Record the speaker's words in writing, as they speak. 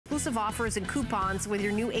exclusive offers and coupons with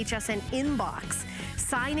your new HSN inbox.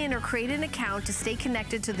 Sign in or create an account to stay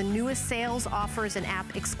connected to the newest sales, offers, and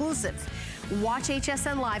app exclusives. Watch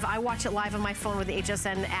HSN live. I watch it live on my phone with the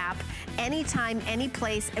HSN app, anytime, any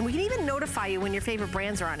place, and we can even notify you when your favorite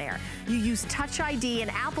brands are on air. You use Touch ID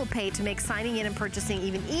and Apple Pay to make signing in and purchasing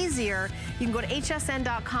even easier. You can go to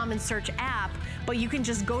hsn.com and search app, but you can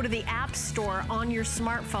just go to the App Store on your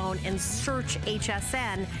smartphone and search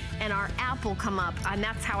HSN, and our app will come up, and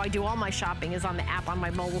that's how I do all my shopping, is on the app on my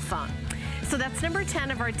mobile phone. So that's number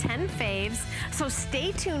 10 of our 10 faves. So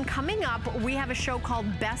stay tuned. Coming up, we have a show called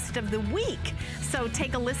Best of the Week. So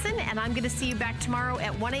take a listen, and I'm going to see you back tomorrow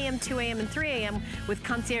at 1 a.m., 2 a.m., and 3 a.m. with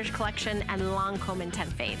Concierge Collection and Lancome and 10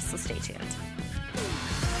 faves. So stay tuned.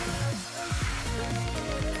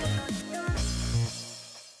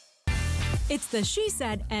 It's the She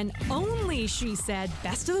Said and only She Said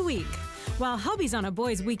Best of the Week. While hubby's on a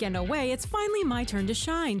boys' weekend away, it's finally my turn to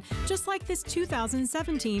shine, just like this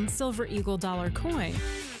 2017 Silver Eagle dollar coin.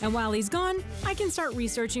 And while he's gone, I can start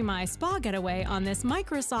researching my spa getaway on this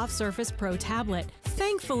Microsoft Surface Pro tablet.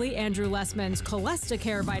 Thankfully, Andrew Lessman's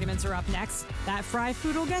Cholesterol vitamins are up next. That fry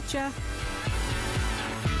food will get ya.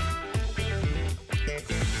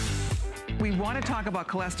 We want to talk about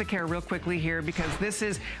Cholesterol real quickly here, because this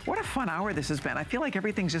is, what a fun hour this has been. I feel like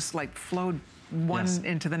everything's just like flowed one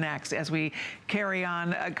into the next as we carry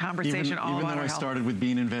on a conversation all about our health. Even though I started with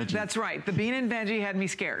bean and veggie. That's right. The bean and veggie had me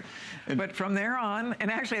scared. But from there on, and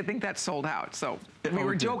actually I think that sold out. So we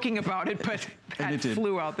were joking about it, but that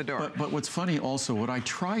flew out the door. But what's funny also, what I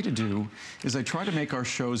try to do is I try to make our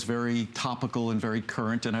shows very topical and very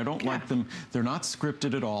current, and I don't like them, they're not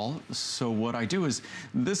scripted at all. So what I do is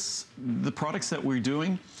the products that we're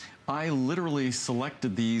doing, I literally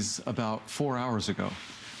selected these about 4 hours ago.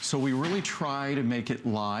 So we really try to make it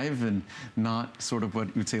live and not sort of what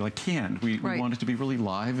you would say like canned. We want it to be really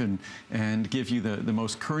live and give you the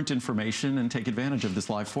most current information and take advantage of this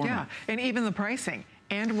live format. Yeah, and even the pricing.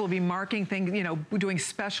 And we'll be marking things, you know, doing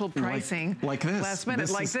special pricing like this. Last minute,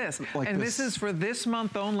 this is for this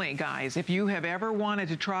month only, guys. If you have ever wanted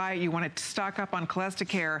to try, you want to stock up on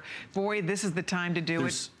Cholesterol, boy, this is the time to do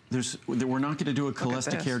it. We're not going to do a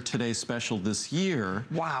Cholesterol Today special this year.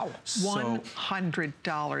 Wow, so,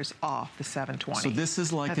 $100 off the 720. So this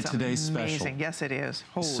is like a Today special. Yes, it is.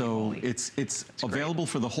 Holy so moly. It's available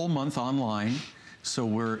for the whole month online. So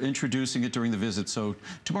we're introducing it during the visit. So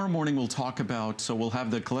tomorrow morning we'll talk about, so we'll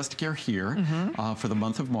have the Cholesterol here for the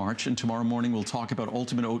month of March. And tomorrow morning we'll talk about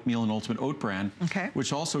Ultimate Oatmeal and Ultimate Oat Bran,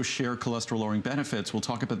 which also share cholesterol-lowering benefits. We'll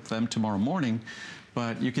talk about them tomorrow morning.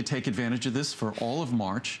 But you could take advantage of this for all of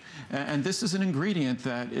March. And this is an ingredient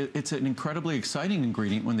that, it's an incredibly exciting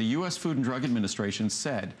ingredient. When the U.S. Food and Drug Administration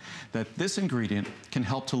said that this ingredient can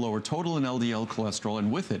help to lower total and LDL cholesterol, and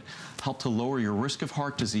with it, help to lower your risk of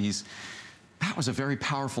heart disease, that was a very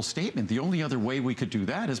powerful statement. The only other way we could do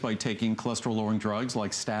that is by taking cholesterol-lowering drugs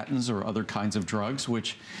like statins or other kinds of drugs,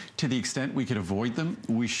 which to the extent we could avoid them,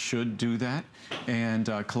 we should do that. And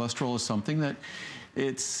cholesterol is something that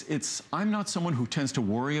I'm not someone who tends to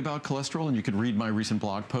worry about cholesterol, and you could read my recent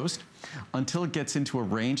blog post, until it gets into a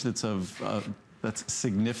range that's that's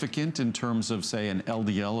significant in terms of, say, an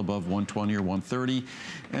LDL above 120 or 130.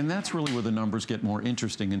 And that's really where the numbers get more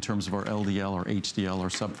interesting in terms of our LDL or HDL or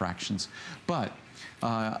subfractions. But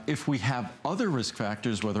if we have other risk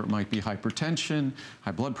factors, whether it might be hypertension,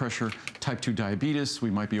 high blood pressure, type 2 diabetes, we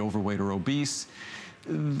might be overweight or obese,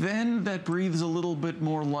 then that breathes a little bit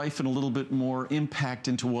more life and a little bit more impact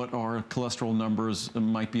into what our cholesterol numbers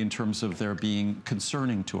might be in terms of their being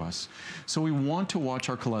concerning to us. So we want to watch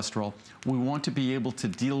our cholesterol. We want to be able to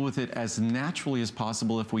deal with it as naturally as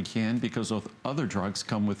possible if we can, because other drugs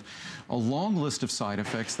come with a long list of side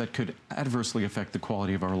effects that could adversely affect the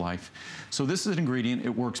quality of our life. So this is an ingredient. It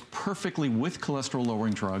works perfectly with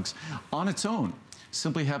cholesterol-lowering drugs on its own.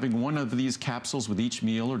 Simply having one of these capsules with each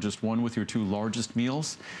meal, or just one with your 2 largest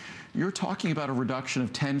meals, you're talking about a reduction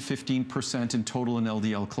of 10–15% in total and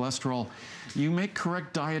LDL cholesterol. You make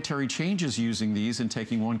correct dietary changes using these and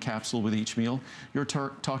taking 1 capsule with each meal, you're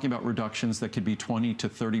talking about reductions that could be 20 to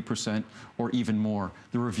 30% or even more.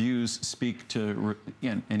 The reviews speak to,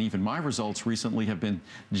 and even my results recently have been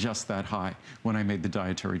just that high when I made the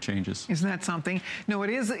dietary changes. Isn't that something? No, it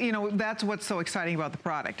is, you know, that's what's so exciting about the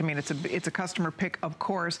product. I mean, it's a customer pick, of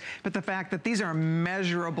course, but the fact that these are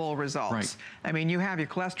measurable results. Right. I mean, you have your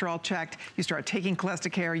cholesterol checked, you start taking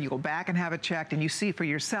Cholesterol, you go back and have it checked, and you see for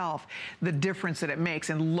yourself the difference that it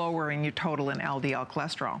makes in lowering your total and LDL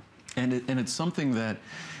cholesterol. And it's something that,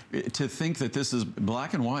 to think that this is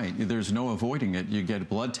black and white, there's no avoiding it. You get a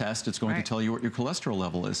blood test, it's going to tell you what your cholesterol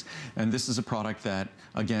level is. And this is a product that,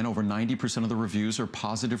 again, over 90% of the reviews are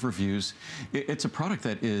positive reviews. It's a product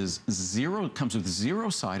that is comes with zero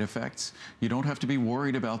side effects. You don't have to be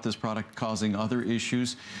worried about this product causing other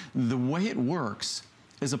issues. The way it works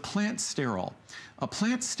is a plant sterol. A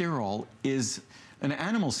plant sterol is, an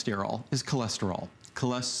animal sterol is cholesterol.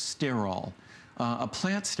 Cholesterol. A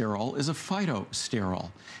plant sterol is a phytosterol.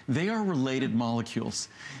 They are related molecules.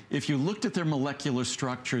 If you looked at their molecular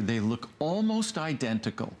structure, they look almost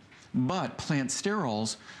identical. But plant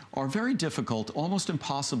sterols are very difficult, almost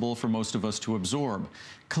impossible for most of us to absorb.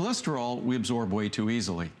 Cholesterol, we absorb way too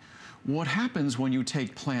easily. What happens when you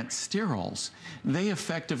take plant sterols, they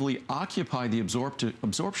effectively occupy the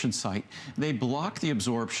absorption site. They block the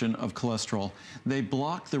absorption of cholesterol. They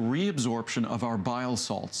block the reabsorption of our bile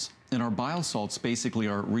salts. And our bile salts basically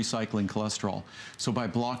are recycling cholesterol. So by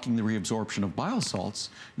blocking the reabsorption of bile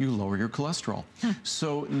salts, you lower your cholesterol.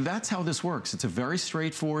 So that's how this works. It's a very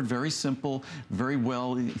straightforward, very simple, very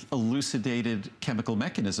well elucidated chemical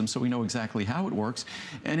mechanism, so we know exactly how it works.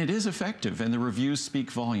 And it is effective, and the reviews speak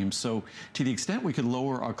volumes. So to the extent we could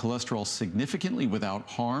lower our cholesterol significantly without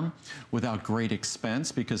harm, without great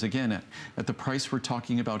expense, because again, at the price we're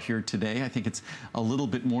talking about here today, I think it's a little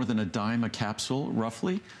bit more than a dime a capsule,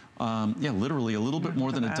 roughly. Yeah, literally a little bit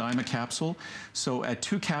more than a dime a capsule. So at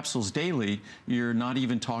 2 capsules daily, you're not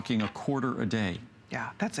even talking a quarter a day.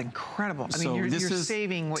 Yeah, that's incredible. I So mean, you're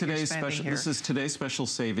saving what you're spending here. This is today's special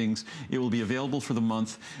savings. It will be available for the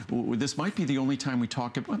month. This might be the only time we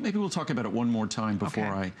talk about, maybe we'll talk about it one more time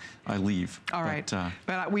before I leave. All right.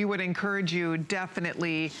 But we would encourage you,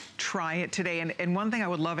 definitely try it today. And one thing I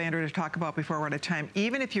would love Andrew to talk about before we're out of time,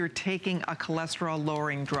 even if you're taking a cholesterol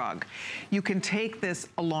lowering drug, you can take this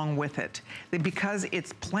along with it because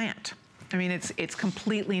it's plant. I mean, it's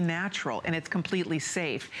completely natural and it's completely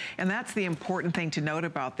safe. And that's the important thing to note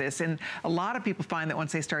about this. And a lot of people find that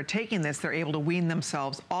once they start taking this, they're able to wean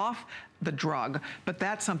themselves off the drug, but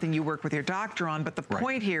that's something you work with your doctor on. But the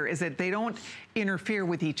point here is that they don't interfere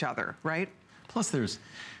with each other, right? Plus there's,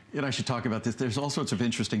 and I should talk about this, there's all sorts of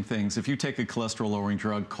interesting things. If you take a cholesterol lowering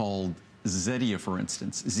drug called Zetia, for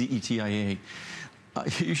instance, Z-E-T-I-A,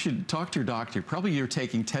 you should talk to your doctor. Probably you're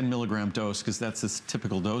taking 10 milligram dose because that's the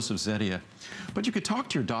typical dose of Zetia. But you could talk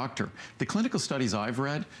to your doctor. The clinical studies I've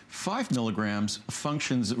read, 5 milligrams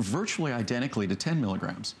functions virtually identically to 10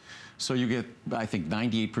 milligrams. So you get, I think,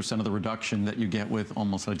 98% of the reduction that you get with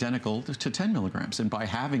almost identical to 10 milligrams. And by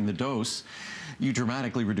having the dose, you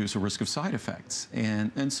dramatically reduce a risk of side effects.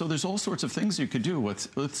 And so there's all sorts of things you could do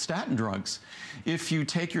with statin drugs. If you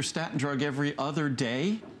take your statin drug every other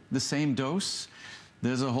day, the same dose,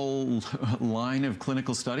 there's a whole line of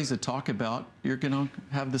clinical studies that talk about you're going to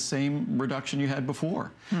have the same reduction you had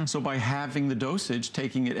before. So by having the dosage,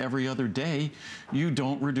 taking it every other day, you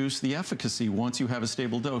don't reduce the efficacy once you have a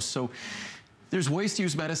stable dose. So there's ways to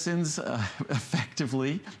use medicines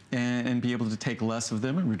effectively and be able to take less of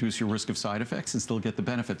them and reduce your risk of side effects and still get the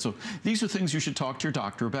benefit. So these are things you should talk to your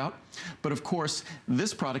doctor about. But of course,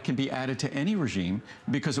 this product can be added to any regime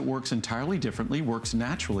because it works entirely differently, works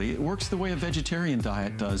naturally. It works the way a vegetarian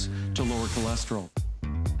diet does to lower cholesterol.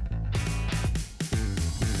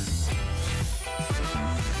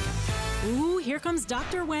 Ooh, here comes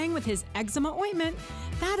Dr. Wang with his eczema ointment.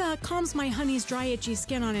 That calms my honey's dry, itchy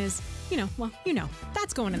skin on his,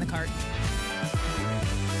 that's going in the cart.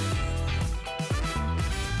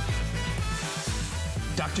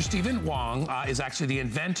 Dr. Stephen Wang is actually the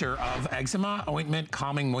inventor of Eczema Ointment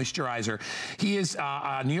Calming Moisturizer. He is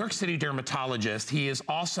a New York City dermatologist. He has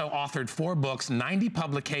also authored 4 books, 90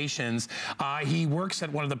 publications. He works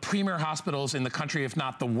at one of the premier hospitals in the country, if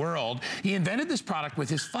not the world. He invented this product with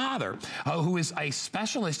his father, who is a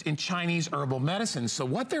specialist in Chinese herbal medicine. So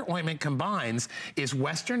what their ointment combines is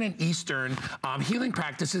Western and Eastern healing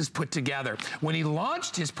practices put together. When he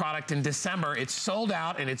launched his product in December, it sold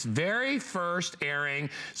out in its very first airing.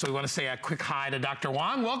 So we want to say a quick hi to Dr.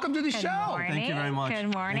 Wang. Welcome to the show. Morning. Thank you very much.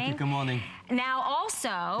 Good morning. Thank you. Good morning. Now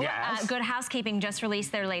also, yes. Good Housekeeping just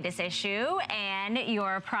released their latest issue, and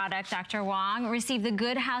your product, Dr. Wang, received the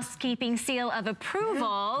Good Housekeeping seal of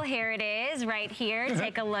approval. Here it is, right here.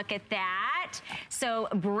 Take a look at that. So,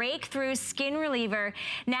 breakthrough skin reliever.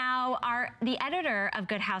 Now, the editor of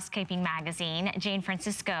Good Housekeeping magazine, Jane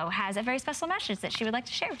Francisco, has a very special message that she would like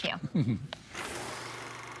to share with you.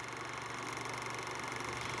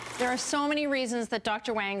 There are so many reasons that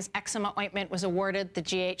Dr. Wang's eczema ointment was awarded the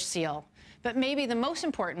GH seal. But maybe the most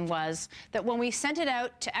important was that when we sent it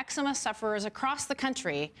out to eczema sufferers across the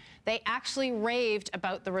country, they actually raved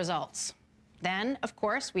about the results. Then, of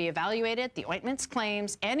course, we evaluated the ointment's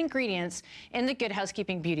claims and ingredients in the Good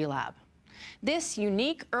Housekeeping Beauty Lab. This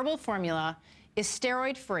unique herbal formula is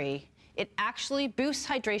steroid-free. It actually boosts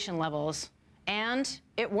hydration levels, and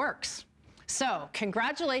it works. So,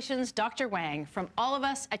 congratulations, Dr. Wang, from all of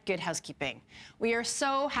us at Good Housekeeping. We are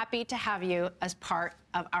so happy to have you as part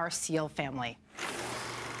of our Seal family.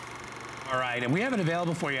 All right, and we have it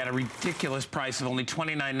available for you at a ridiculous price of only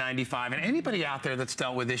 $29.95. And anybody out there that's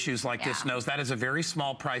dealt with issues like this knows that is a very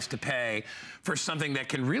small price to pay for something that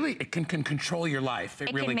can really, it can control your life.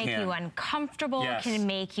 It really can. It can make you uncomfortable, it can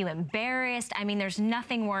make you embarrassed. I mean, there's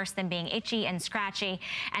nothing worse than being itchy and scratchy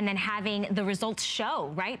and then having the results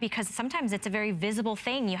show, right? Because sometimes it's a very visible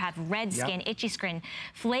thing. You have red skin, itchy skin,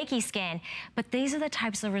 flaky skin. But these are the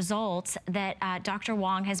types of results that Dr.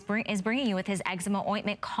 Wang is bringing you with his eczema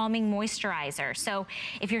ointment calming moisturizer. So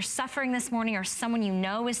if you're suffering this morning or someone you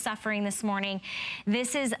know is suffering this morning,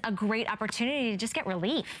 this is a great opportunity to just get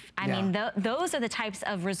relief. I mean, those are the types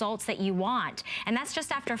of results that you want. And that's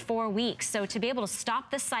just after 4 weeks. So to be able to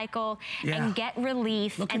stop the cycle and get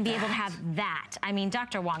relief and be able to have that. I mean,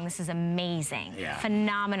 Dr. Wang, this is amazing.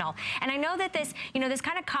 Phenomenal. And I know that this, you know, this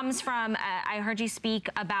kind of comes from, I heard you speak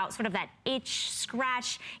about sort of that itch,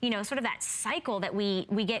 scratch, you know, sort of that cycle that we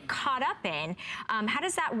get caught up in. How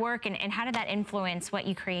does that work and how did that influence what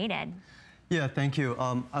you created? Yeah, thank you.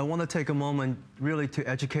 I want to take a moment really to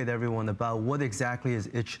educate everyone about what exactly is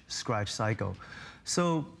itch-scratch cycle.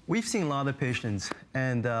 So we've seen a lot of patients,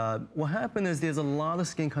 and what happened is there's a lot of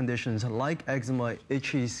skin conditions like eczema,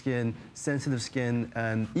 itchy skin, sensitive skin,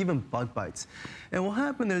 and even bug bites. And what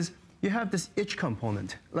happened is you have this itch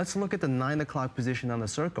component. Let's look at the 9 o'clock position on the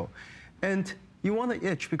circle. And you want to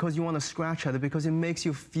itch because you want to scratch at it because it makes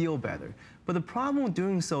you feel better. But the problem with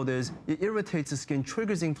doing so is it irritates the skin,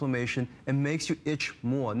 triggers inflammation, and makes you itch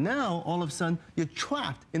more. Now, all of a sudden, you're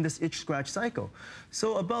trapped in this itch-scratch cycle.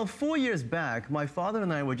 So about 4 years back, my father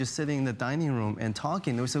and I were just sitting in the dining room and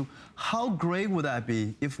talking. We said, how great would that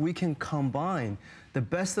be if we can combine the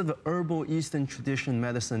best of the herbal Eastern tradition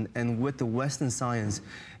medicine and with the Western science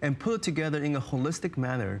and put it together in a holistic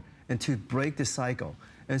manner and to break the cycle.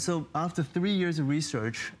 And so after 3 years of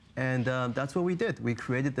research, and that's what we did. We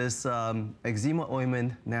created this eczema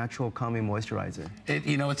ointment natural calming moisturizer.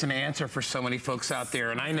 You know, it's an answer for so many folks out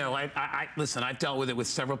there. And I know, listen, I've dealt with it with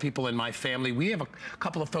several people in my family. We have a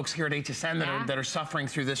couple of folks here at HSN that are suffering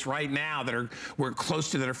through this right now, we're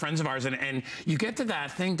close to, that are friends of ours. And you get to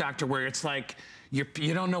that thing, doctor, where it's like,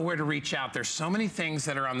 you don't know where to reach out. There's so many things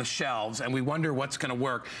that are on the shelves, and we wonder what's going to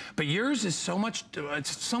work. But yours is so much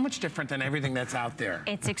different than everything that's out there.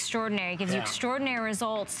 It's extraordinary. It gives you extraordinary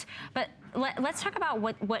results. But let's talk about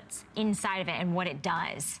what's inside of it and what it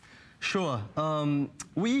does. Sure.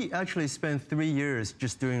 We actually spent 3 years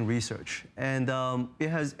just doing research, and it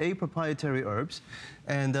has 8 proprietary herbs.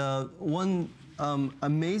 And one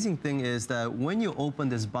amazing thing is that when you open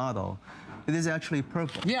this bottle, it is actually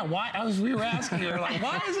purple. Yeah, why? We were asking you, like,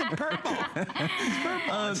 why is it purple? It's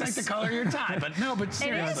purple. It's like the color of your tie. But no, but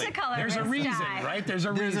seriously, there's a reason, right? There's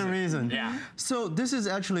a reason. Yeah. So this is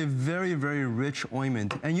actually a very, very rich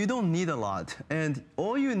ointment, and you don't need a lot. And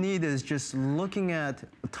all you need is just looking at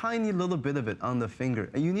a tiny little bit of it on the finger.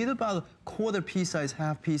 And you need about a quarter pea size,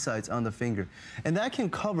 half pea size on the finger. And that can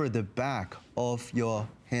cover the back of your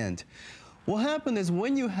hand. What happens is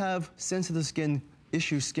when you have sensitive skin,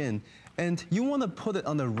 issue skin, and you want to put it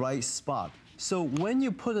on the right spot. So when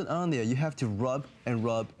you put it on there, you have to rub and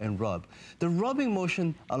rub and rub. The rubbing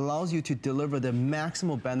motion allows you to deliver the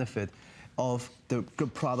maximal benefit of the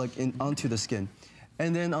good product onto the skin.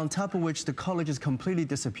 And then on top of which, the color just completely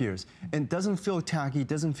disappears and doesn't feel tacky,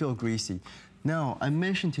 doesn't feel greasy. Now, I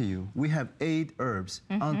mentioned to you, we have 8 herbs,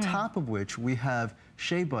 on top of which we have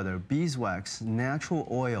shea butter, beeswax, natural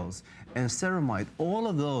oils, and ceramide. All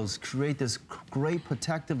of those create this great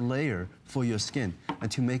protective layer for your skin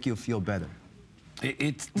and to make you feel better.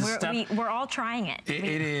 We're all trying it. It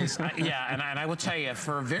is, yeah, and I will tell you,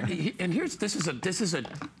 this is a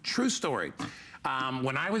true story.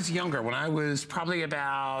 When I was younger, when I was probably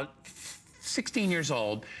about 16 years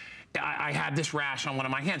old, I had this rash on one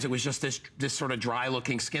of my hands. It was just this sort of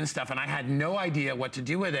dry-looking skin stuff, and I had no idea what to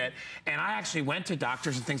do with it. And I actually went to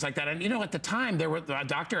doctors and things like that. And, you know, at the time, a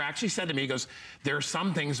doctor actually said to me, he goes, there are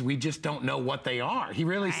some things we just don't know what they are. He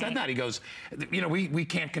really said that. He goes, you know, we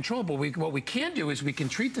can't control, but what we can do is we can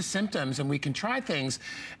treat the symptoms and we can try things.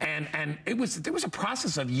 And there was a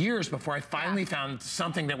process of years before I finally found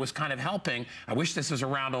something that was kind of helping. I wish this was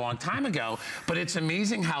around a long time ago, but it's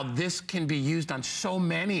amazing how this can be used on so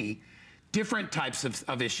many different types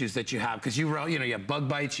of issues that you have, because you wrote, you know, you have bug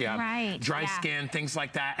bites, you have dry skin, things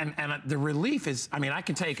like that. And the relief is, I mean, I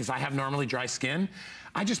can tell you, because I have normally dry skin,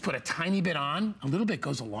 I just put a tiny bit on. A little bit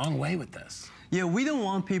goes a long way with this. Yeah, we don't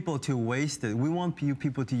want people to waste it. We want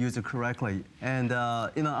people to use it correctly. And,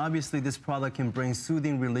 you know, obviously this product can bring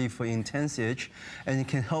soothing relief for intense itch, and it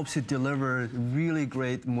can help to deliver really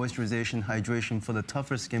great moisturization, hydration for the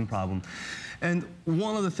tougher skin problem. And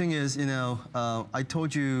one other thing is, you know, I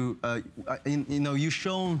told you, you know, you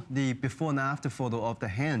shown the before and after photo of the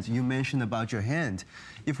hands. You mentioned about your hand.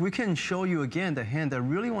 If we can show you again the hand, I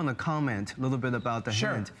really want to comment a little bit about the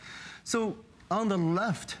hand. So, on the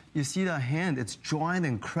left, you see that hand, it's joined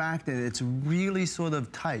and cracked and it's really sort of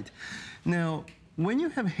tight. Now, when you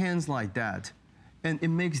have hands like that, and it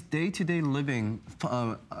makes day-to-day living,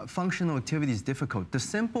 functional activities difficult, the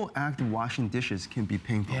simple act of washing dishes can be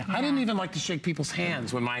painful. Yeah. I didn't even like to shake people's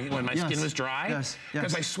hands when my skin was dry.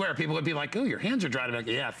 Because I swear, people would be like, oh, your hands are dry. I'm like,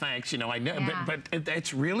 yeah, thanks, you know, I know. But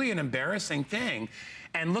it's really an embarrassing thing.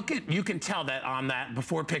 And look at, you can tell that on that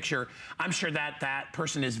before picture, I'm sure that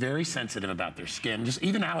person is very sensitive about their skin, just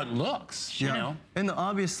even how it looks, you know? And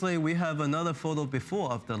obviously, we have another photo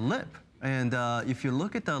before of the lip. And if you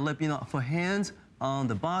look at the lip, you know, for hands on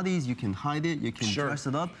the bodies, you can hide it, you can dress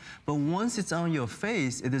it up. But once it's on your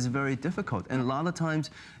face, it is very difficult. And a lot of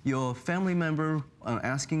times, your family member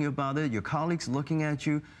asking you about it, your colleagues looking at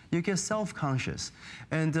you, you get self-conscious.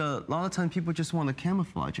 And a lot of times people just want to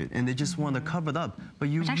camouflage it and they just want to cover it up. But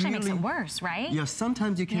you Which actually makes it worse, right? Yeah,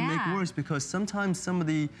 sometimes you can make worse because sometimes some of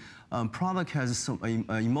the product has some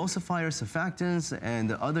emulsifiers, surfactants,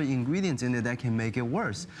 and other ingredients in it that can make it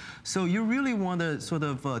worse. So you really want to sort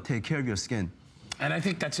of take care of your skin. And I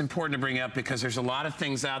think that's important to bring up because there's a lot of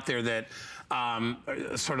things out there that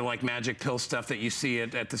sort of like magic pill stuff that you see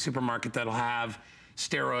at the supermarket that'll have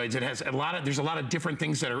steroids. It has there's a lot of different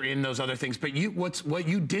things that are in those other things, but what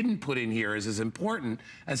you didn't put in here is as important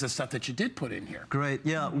as the stuff that you did put in here. Great.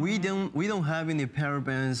 Yeah, we don't have any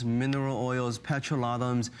parabens, mineral oils,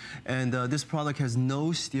 petrolatums, and this product has no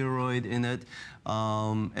steroid in it.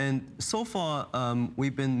 And so far,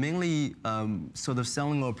 we've been mainly sort of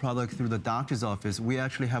selling our product through the doctor's office. We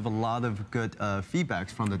actually have a lot of good feedbacks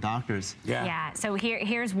from the doctors. Yeah. So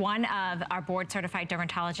here's one of our board-certified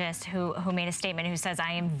dermatologists who made a statement who says,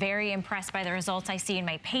 I am very impressed by the results I see in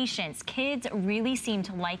my patients. Kids really seem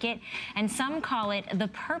to like it, and some call it the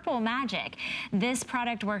purple magic. This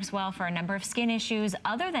product works well for a number of skin issues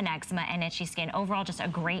other than eczema and itchy skin. Overall, just a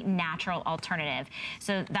great natural alternative.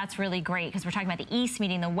 So that's really great because we're talking about the East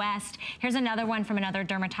meeting the West. Here's another one from another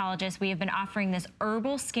dermatologist. We have been offering this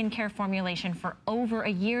herbal skincare formulation for over a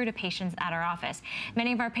year to patients at our office.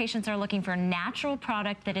 Many of our patients are looking for a natural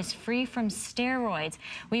product that is free from steroids.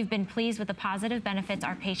 We've been pleased with the positive benefits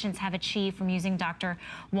our patients have achieved from using Dr.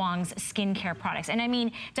 Wong's skincare products. And I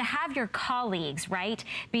mean, to have your colleagues, right,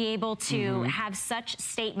 be able to have such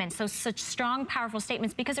statements, such strong, powerful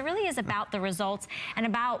statements, because it really is about the results and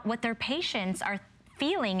about what their patients are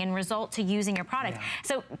feeling in result to using your product.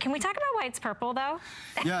 So can we talk about why it's purple though?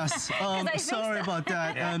 Yes, sorry about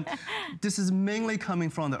that. This is mainly coming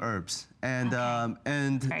from the herbs. And,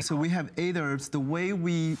 so we have 8 herbs. The way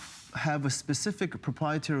we have a specific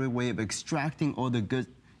proprietary way of extracting all the good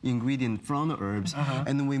ingredient from the herbs,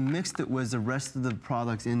 and then we mixed it with the rest of the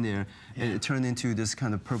products in there, and it turned into this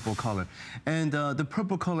kind of purple color. And the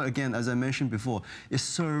purple color, again, as I mentioned before, it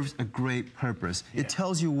serves a great purpose. It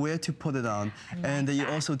tells you where to put it on, and it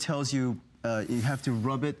also tells you you have to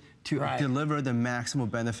rub it to deliver the maximal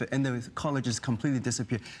benefit, and the color just completely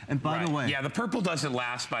disappear. And by the way, the purple doesn't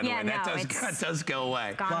last. By the way, that does go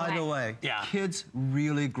away. By the way, kids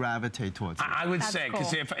really gravitate towards it. I would say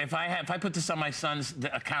because if I put this on my son's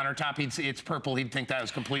countertop, he'd see it's purple. He'd think that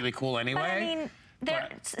was completely cool anyway. But I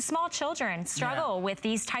mean, small children struggle with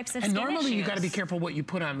these types of skin normally issues. You got to be careful what you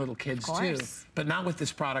put on little kids too, but not with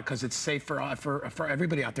this product because it's safe for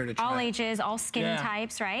everybody out there to try. All ages, all skin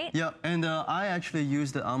types, right? Yeah, and I actually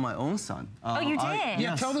used it on my own son. Oh, you did?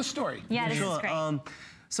 Yeah, tell the story. Yeah, this is great.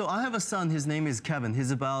 So I have a son, his name is Kevin.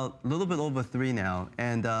 He's about a little bit over 3 now,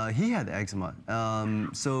 and he had eczema.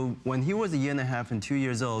 So when he was 1.5 years and 2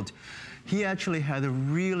 years old, he actually had a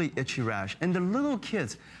really itchy rash. And the little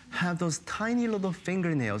kids have those tiny little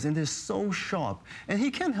fingernails, and they're so sharp. And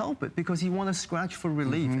he can't help it because he wants to scratch for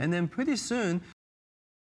relief. And then pretty soon,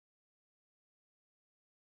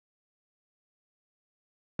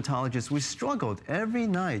 we struggled every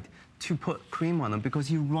night to put cream on him because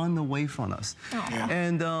he run away from us.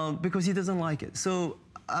 And because he doesn't like it. So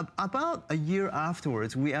about a year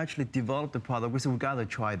afterwards, we actually developed the product. We said, we gotta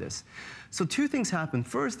try this. So 2 things happened.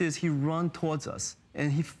 First is he ran towards us,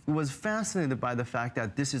 and he was fascinated by the fact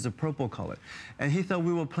that this is a purple color. And he thought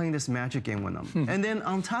we were playing this magic game with him. And then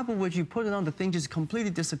on top of which, you put it on, the thing just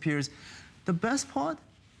completely disappears. The best part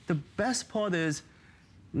is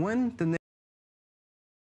when the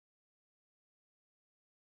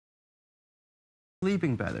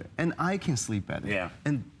sleeping better, and I can sleep better. Yeah.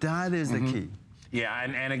 And that is the key. Yeah,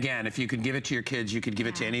 and again, if you could give it to your kids, you could give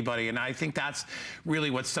it to anybody. And I think that's really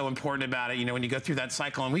what's so important about it. You know, when you go through that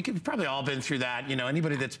cycle, and we've probably all been through that, you know,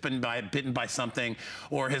 anybody that's been bitten by something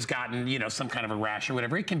or has gotten, you know, some kind of a rash or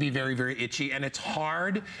whatever, it can be very, very itchy. And it's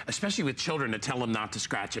hard, especially with children, to tell them not to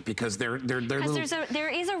scratch it because they're little... there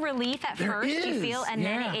is a relief at first, you feel, and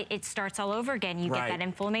then it starts all over again. You get that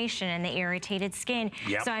inflammation and the irritated skin.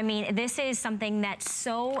 So, I mean, this is something that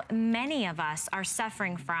so many of us are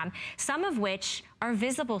suffering from, some of which are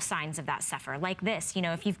visible signs of that suffer, like this. You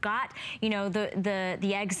know, if you've got, you know,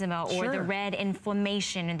 the eczema or the red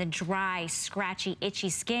inflammation and the dry, scratchy, itchy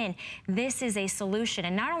skin, this is a solution.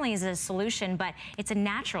 And not only is it a solution, but it's a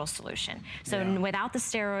natural solution. So without the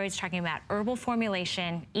steroids, talking about herbal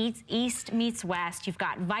formulation, east meets west, you've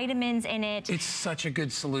got vitamins in it. It's such a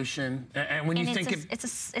good solution. And when you think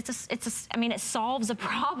I mean, it solves a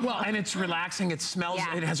problem. Well, and it's relaxing, it smells,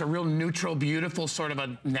 it has a real neutral, beautiful sort of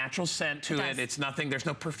a natural scent to it. It's nothing, there's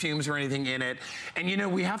no perfumes or anything in it. And you know,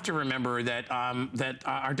 we have to remember that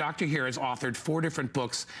our doctor here has authored 4 different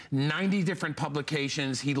books, 90 different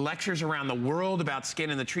publications. He lectures around the world about skin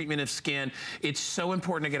and the treatment of skin. It's so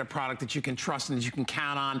important to get a product that you can trust and that you can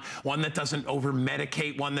count on, one that doesn't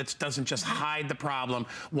over-medicate, one that doesn't just hide the problem,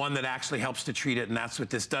 one that actually helps to treat it, and that's what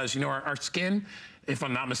this does. You know, our skin, if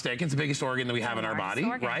I'm not mistaken, it's the biggest organ that we have in our body,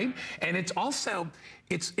 right? And it's also,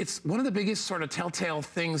 it's one of the biggest sort of telltale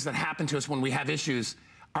things that happen to us when we have issues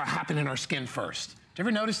happen in our skin first. Do you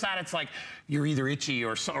ever notice that? It's like you're either itchy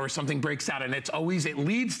or something breaks out, and it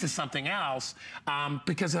leads to something else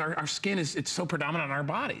because our skin it's so predominant in our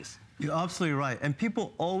bodies. You're absolutely right. And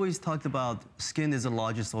people always talked about skin is the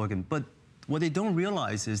largest organ, but what they don't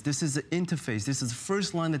realize is this is the interface, this is the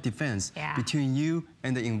first line of defense between you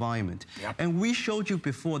and the environment. And we showed you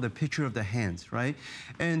before the picture of the hands, right?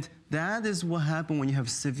 And that is what happens when you have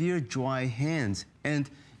severe dry hands. And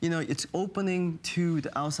you know, it's opening to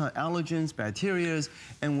the outside allergens, bacteria,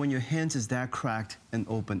 and when your hands is that cracked and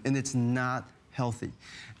open, and it's not healthy.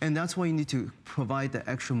 And that's why you need to provide the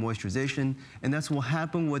extra moisturization, and that's what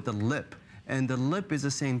happened with the lip. And the lip is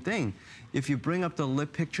the same thing. If you bring up the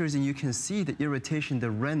lip pictures and you can see the irritation, the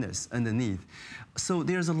redness underneath. So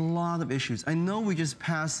there's a lot of issues. I know we just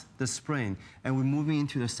passed the spring and we're moving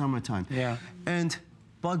into the summertime. And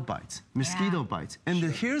bug bites, mosquito bites. And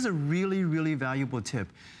here's a really, really valuable tip.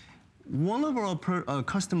 One of our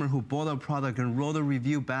customer who bought our product and wrote a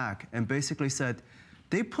review back and basically said,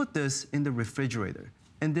 they put this in the refrigerator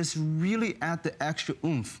and this really add the extra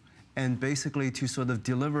oomph and basically to sort of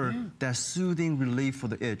deliver that soothing relief for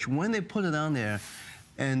the itch. When they put it on there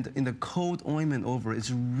and in the cold ointment over, it's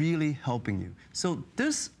really helping you. So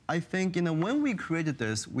this, I think, you know, when we created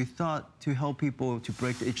this, we thought to help people to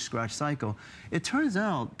break the itch scratch cycle. It turns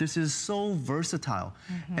out this is so versatile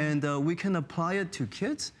and we can apply it to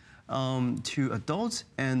kids, to adults,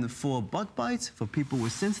 and for bug bites, for people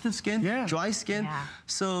with sensitive skin, dry skin.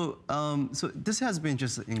 So, so this has been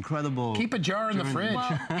just incredible. Keep a jar in the fridge.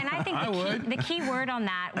 Well, and I think the key word on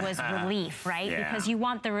that was relief, right? Because you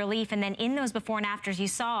want the relief, and then in those before and afters, you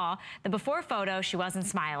saw the before photo, she wasn't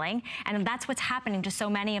smiling, and that's what's happening to so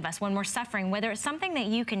many of us when we're suffering, whether it's something that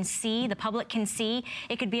you can see, the public can see,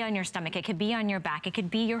 it could be on your stomach, it could be on your back, it could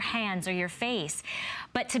be your hands or your face,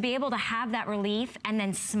 but to be able to have that relief and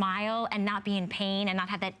then smile and not be in pain and not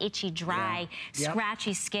have that itchy, dry,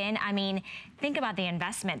 scratchy skin. I mean, think about the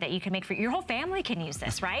investment that you can make for your whole family can use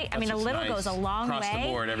this, right? I mean, a little goes a long way. Across the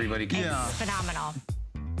board, everybody can. It's phenomenal.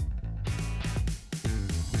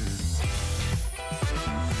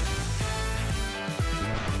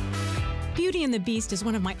 Beauty and the Beast is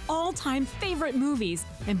one of my all-time favorite movies,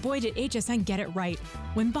 and boy did HSN get it right.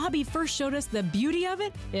 When Bobby first showed us the beauty of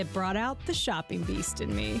it, it brought out the shopping beast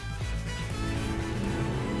in me.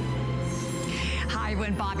 Hi,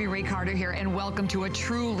 everyone. Bobby Ray Carter here, and welcome to a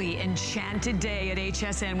truly enchanted day at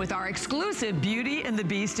HSN with our exclusive Beauty and the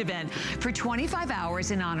Beast event. For 25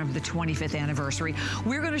 hours in honor of the 25th anniversary,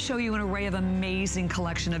 we're going to show you an array of amazing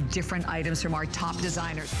collection of different items from our top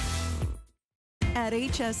designers. At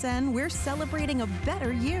HSN, we're celebrating a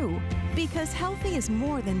better you, because healthy is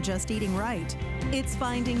more than just eating right. It's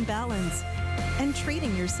finding balance and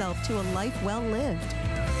treating yourself to a life well lived.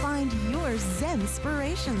 Find your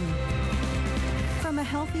Zen-spiration. From a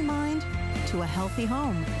healthy mind to a healthy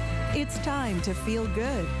home, it's time to feel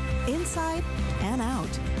good, inside and out.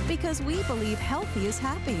 Because we believe healthy is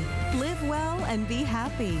happy. Live well and be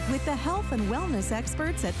happy with the health and wellness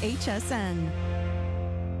experts at HSN.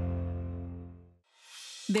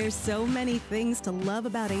 There's so many things to love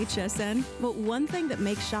about HSN, but one thing that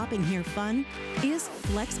makes shopping here fun is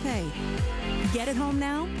FlexPay. Get it home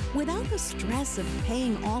now without the stress of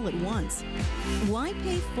paying all at once. Why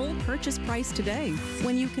pay full purchase price today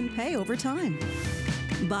when you can pay over time?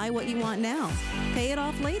 Buy what you want now, pay it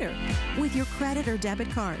off later with your credit or debit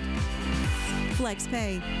card.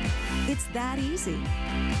 FlexPay. It's that easy.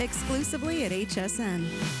 Exclusively at HSN.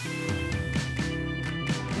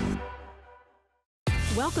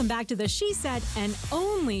 Welcome back to the She Said and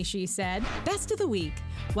Only She Said Best of the Week.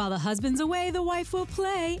 While the husband's away, the wife will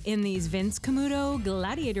play in these Vince Camuto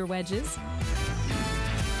gladiator wedges.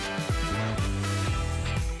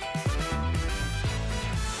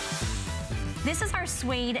 This is our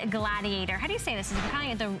suede gladiator. How do you say this? Is it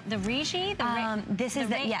kind of the Reggie? This is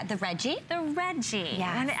the Reggie. The Reggie.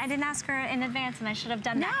 Yeah. I didn't ask her in advance, and I should have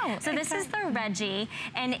done that. So this is the Reggie,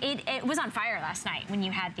 and it was on fire last night when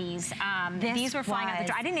you had these. These were flying out the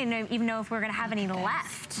door. I didn't even know if we were going to have any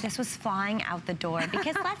left. This was flying out the door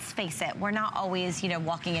because let's face it, we're not always,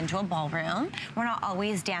 walking into a ballroom. We're not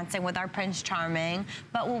always dancing with our Prince Charming,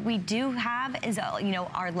 but what we do have is,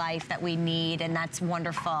 our life that we need, and that's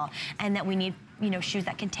wonderful, and that we need shoes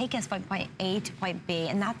that can take us from point A to point B,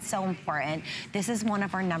 and that's so important. This is one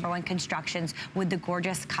of our #1 constructions with the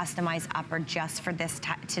gorgeous customized upper just for this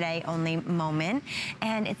today only moment.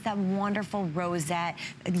 And it's that wonderful rosette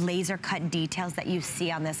laser cut details that you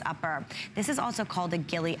see on this upper. This is also called a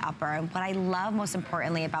ghillie upper. And what I love most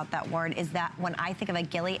importantly about that word is that when I think of a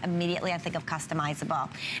ghillie, immediately I think of customizable,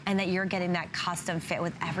 and that you're getting that custom fit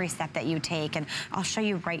with every step that you take. And I'll show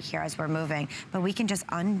you right here as we're moving, but we can just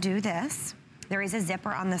undo this. There is a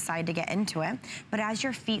zipper on the side to get into it, but as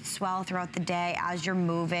your feet swell throughout the day, as you're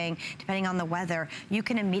moving, depending on the weather, you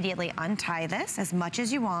can immediately untie this as much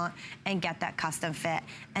as you want and get that custom fit.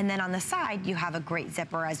 And then on the side, you have a great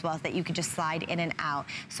zipper as well that you can just slide in and out.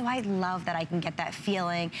 So I love that I can get that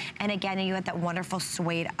feeling. And again, you have that wonderful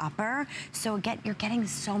suede upper. So again, you're getting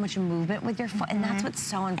so much movement with your foot, and that's what's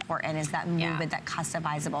so important is that movement, that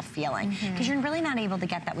customizable feeling. Because you're really not able to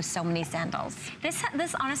get that with so many sandals. This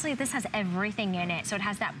honestly, this has everything in it. So it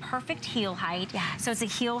has that perfect heel height. So it's a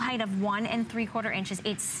heel height of 1 3/4 inches.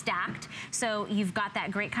 It's stacked. So you've got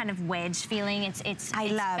that great kind of wedge feeling. It's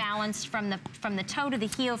balanced from the toe to the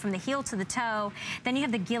heel, from the heel to the toe. Then you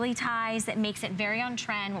have the ghillie ties that makes it very on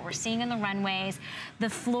trend, what we're seeing in the runways.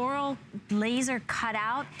 The floral laser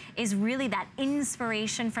cutout is really that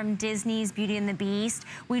inspiration from Disney's Beauty and the Beast.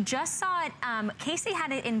 We just saw it, Casey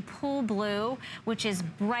had it in pool blue, which is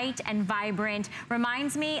bright and vibrant.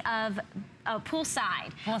 Reminds me of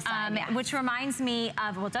poolside, which reminds me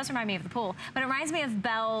of, well, it does remind me of the pool, but it reminds me of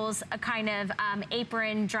Belle's kind of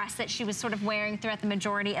apron dress that she was sort of wearing throughout the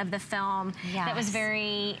majority of the film. That was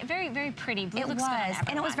very, very, very pretty. Blue looks good on everyone.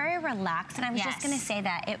 And it was very relaxed, and I was just going to say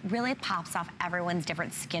that it really pops off everyone's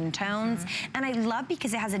different skin tones, and I love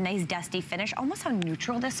because it has a nice dusty finish, almost how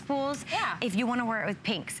neutral this pools. If you want to wear it with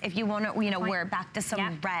pinks, if you want to, wear it back to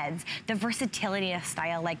some reds, the versatility of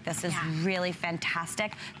style like this is really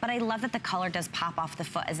fantastic, but I love that the color does pop off the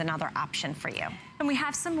foot as another option for you. And we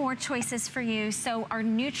have some more choices for you. So our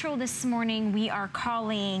neutral this morning, we are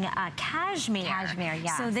calling cashmere. Cashmere,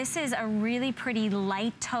 yes. So this is a really pretty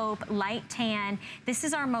light taupe, light tan. This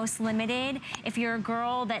is our most limited. If you're a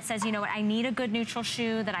girl that says, you know what, I need a good neutral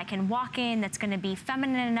shoe that I can walk in, that's gonna be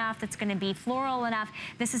feminine enough, that's gonna be floral enough,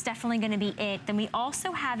 this is definitely gonna be it. Then we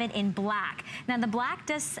also have it in black. Now the black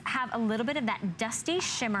does have a little bit of that dusty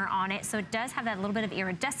shimmer on it, so it does have that little bit of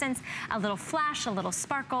iridescence, a little flash, a little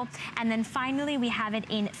sparkle. And then finally we have it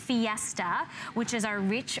in Fiesta, which is our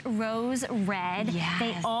rich rose red.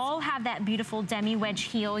 They all have that beautiful demi wedge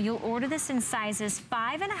heel. You'll order this in sizes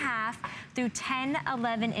 5.5 through 10,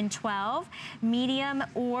 11, and 12, medium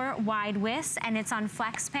or wide widths, and it's on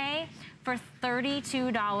FlexPay for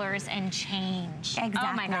 $32 and change. Exactly.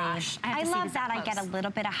 Oh my gosh. I love that I get a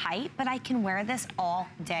little bit of height, but I can wear this all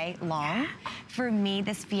day long. For me,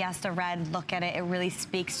 this Fiesta red, look at it, it really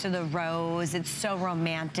speaks to the rose. It's so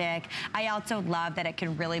romantic. I also love that it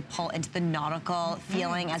can really pull into the nautical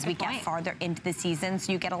feeling as we get farther into the season.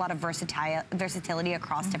 So you get a lot of versatility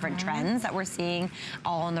across different trends that we're seeing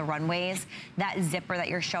all on the runways. That zipper that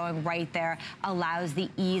you're showing right there allows the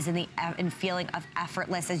ease and the feeling of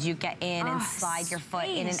effortless as you get in in and slide your foot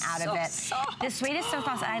in and out of it. Soft. The suede is so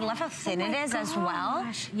soft, and I love how thin it is as well,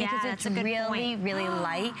 because it's really, really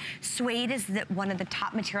light. Suede is one of the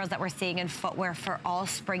top materials that we're seeing in footwear for all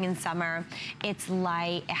spring and summer. It's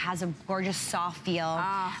light, it has a gorgeous soft feel.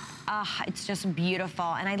 It's just beautiful.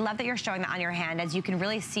 And I love that you're showing that on your hand, as you can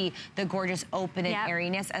really see the gorgeous open and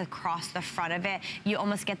airiness across the front of it. You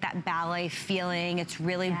almost get that ballet feeling. It's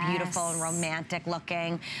really beautiful and romantic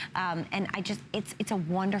looking. And it's a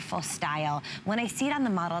wonderful style. When I see it on the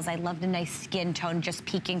models, I love the nice skin tone just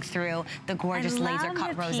peeking through the gorgeous laser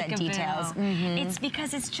cut rosette details. It's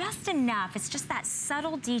because it's just enough. It's just that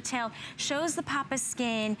subtle detail, shows the pop of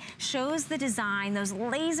skin, shows the design. Those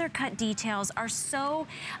laser cut details are so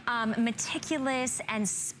meticulous and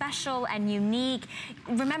special and unique.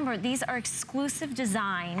 Remember, these are exclusive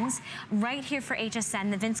designs right here for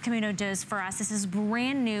HSN that Vince Camuto does for us. This is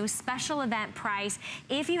brand new, special event price.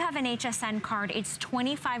 If you have an HSN card, it's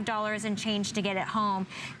 $25 and change to get it home.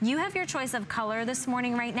 You have your choice of color this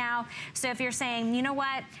morning right now. So if you're saying, you know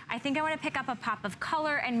what, I think I want to pick up a pop of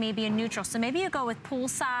color and maybe a neutral. So maybe you go with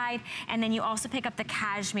poolside, and then you also pick up the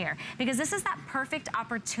cashmere, because this is that perfect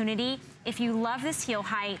opportunity. If you love this heel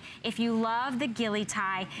height, if you love the ghillie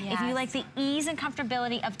tie, if you like the ease and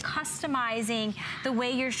comfortability of customizing the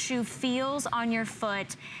way your shoe feels on your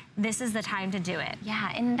foot, this is the time to do it.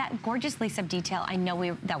 Yeah, and that gorgeous lace-up detail, I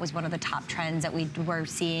know that was one of the top trends that we were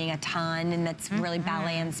seeing a ton, and that's really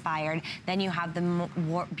ballet inspired. Then you have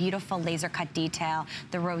the beautiful laser cut detail,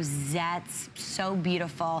 the rosettes, so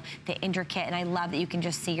beautiful, the intricate, and I love that you can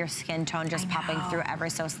just see your skin tone just popping through ever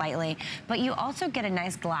so slightly. But you also get a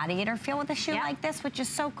nice gladiator feel with a shoe like this, which is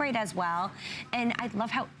so great as well. And I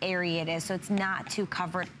love how airy it is, so it's not too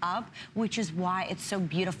covered up, which is why it's so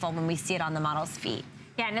beautiful when we see it on the model's feet.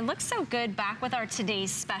 Yeah, and it looks so good back with our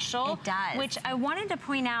today's special. It does. Which I wanted to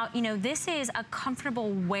point out, you know, this is a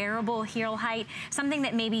comfortable, wearable heel height, something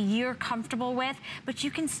that maybe you're comfortable with, but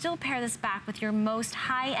you can still pair this back with your most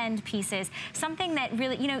high-end pieces. Something that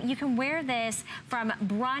really, you know, you can wear this from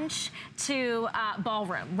brunch to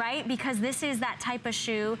ballroom, right? Because this is that type of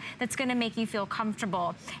shoe that's gonna make you feel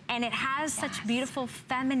comfortable. And it has such beautiful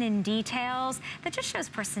feminine details that just shows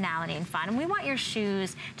personality and fun. And we want your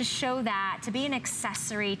shoes to show that, to be an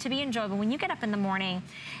accessory, to be enjoyable. When you get up in the morning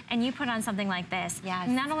and you put on something like this,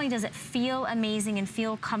 not only does it feel amazing and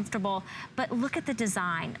feel comfortable, but look at the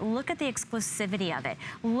design, look at the exclusivity of it.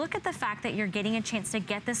 Look at the fact that you're getting a chance to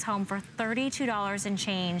get this home for $32 and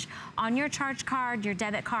change on your charge card, your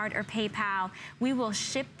debit card, or PayPal. We will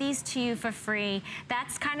ship these to you for free.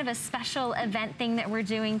 That's kind of a special event thing that we're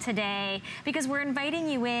doing today, because we're inviting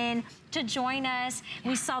you in to join us.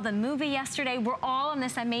 We saw the movie yesterday. We're all on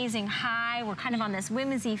this amazing high. We're kind of on this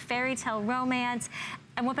whimsy fairy tale romance.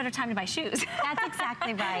 And what better time to buy shoes? That's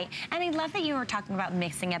exactly right. And I love that you were talking about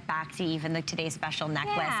mixing it back to even the today's special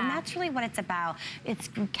necklace. And that's really what it's about. It's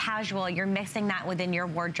casual. You're mixing that within your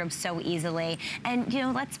wardrobe so easily. And, you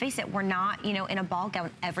know, let's face it, we're not, you know, in a ball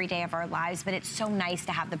gown every day of our lives, but it's so nice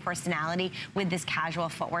to have the personality with this casual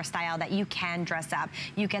footwear style that you can dress up.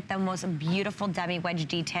 You get the most beautiful demi-wedge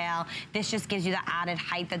detail. This just gives you the added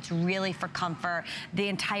height that's really for comfort. The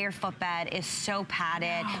entire footbed is so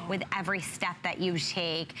padded with every step that you take.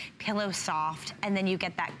 Pillow soft, and then you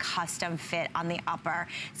get that custom fit on the upper.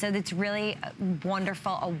 So that's really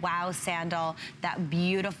wonderful, a wow sandal, that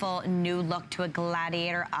beautiful new look to a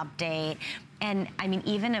gladiator update. And I mean,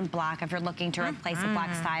 even in black, if you're looking to replace a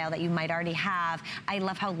black style that you might already have, I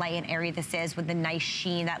love how light and airy this is with the nice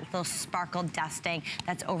sheen, that little sparkle dusting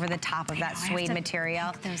that's over the top of that suede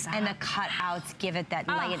material. And the cutouts give it that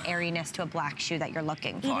light and airiness to a black shoe that you're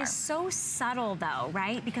looking for. It is so subtle though,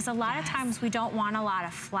 right? Because a lot of times we don't want a lot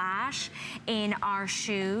of flash in our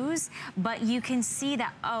shoes, but you can see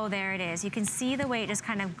that, oh, there it is. You can see the way it just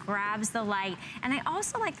kind of grabs the light. And I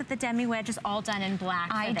also like that the demi-wedge is all done in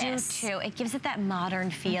black for this. I do too. It gives it that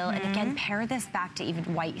modern feel. And again, pair this back to even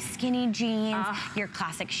white skinny jeans, your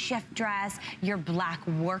classic shift dress, your black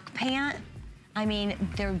work pant. I mean,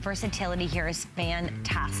 the versatility here is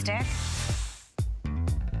fantastic.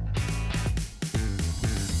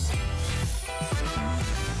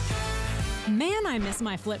 Man, I miss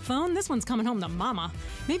my flip phone. This one's coming home to mama.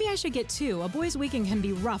 Maybe I should get two. A boy's weekend can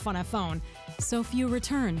be rough on a phone. So few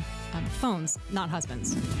return. Phones, not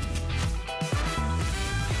husbands.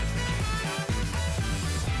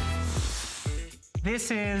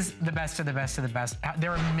 This is the best of the best of the best.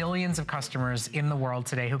 There are millions of customers in the world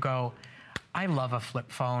today who go, I love a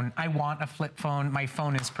flip phone. I want a flip phone. My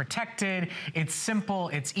phone is protected. It's simple.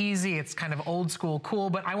 It's easy. It's kind of old school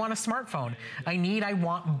cool, but I want a smartphone. I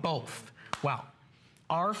want both. Well,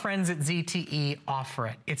 our friends at ZTE offer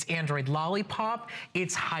it. It's Android Lollipop,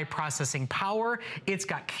 it's high processing power, it's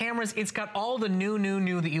got cameras, it's got all the new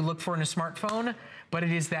that you look for in a smartphone, but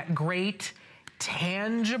it is that great,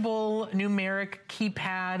 tangible numeric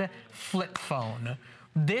keypad flip phone.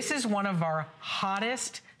 This is one of our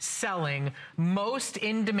hottest selling, most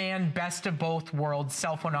in-demand, best of both worlds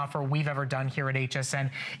cell phone offer we've ever done here at HSN.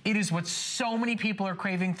 It is what so many people are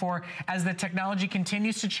craving for. As the technology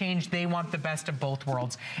continues to change, they want the best of both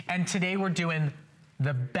worlds. And today we're doing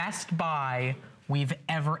the best buy we've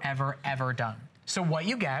ever done. So what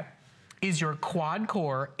you get is your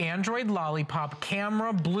quad-core Android Lollipop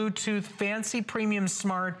camera, Bluetooth, fancy premium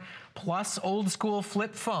smart, plus old school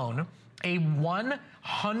flip phone, a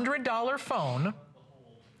 $100 phone,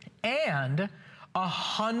 and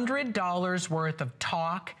 $100 worth of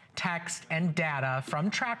talk, text, and data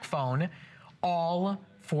from TracFone, all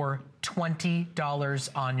for $20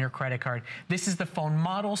 on your credit card. This is the phone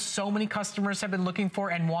model so many customers have been looking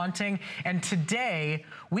for and wanting, and today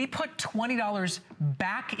we put $20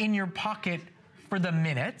 back in your pocket for the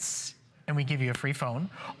minutes, and we give you a free phone,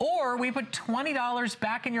 or we put $20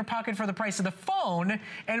 back in your pocket for the price of the phone,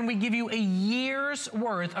 and we give you a year's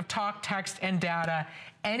worth of talk, text, and data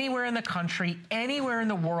anywhere in the country, anywhere in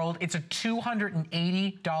the world. It's a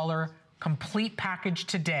 $280 complete package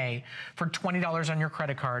today for $20 on your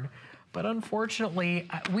credit card. But unfortunately,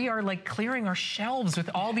 we are like clearing our shelves with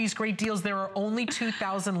all these great deals. There are only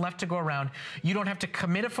 2,000 left to go around. You don't have to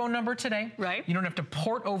commit a phone number today. Right. You don't have to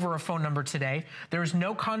port over a phone number today. There's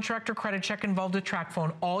no contract or credit check involved with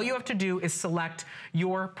TracFone. All you have to do is select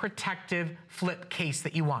your protective flip case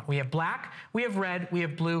that you want. We have black, we have red, we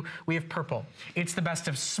have blue, we have purple. It's the best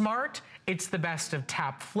of smart. It's the best of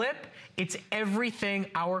tap flip. It's everything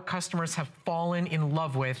our customers have fallen in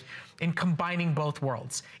love with in combining both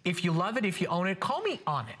worlds. If you love it, if you own it, call me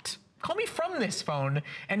on it. Call me from this phone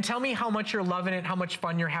and tell me how much you're loving it, how much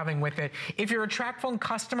fun you're having with it. If you're a TracFone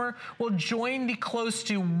customer, well, join the close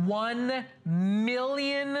to 1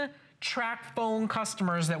 million TracFone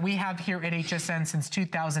customers that we have here at HSN since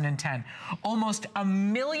 2010. Almost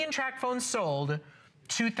 1 million TracFones sold,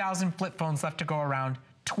 2,000 flip phones left to go around,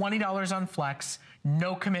 $20 on Flex,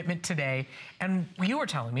 no commitment today. And you were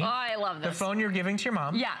telling me, oh, I love this. The phone you're giving to your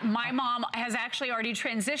mom. Yeah, my mom has actually already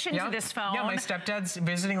transitioned to this phone. Yeah, my stepdad's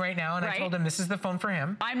visiting right now, and I told him this is the phone for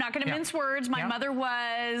him. I'm not going to mince words. My mother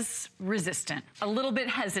was resistant, a little bit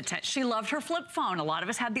hesitant. She loved her flip phone. A lot of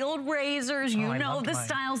us had the old Razors. You know the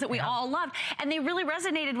styles that we all loved. And they really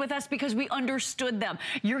resonated with us because we understood them.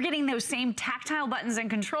 You're getting those same tactile buttons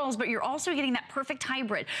and controls, but you're also getting that perfect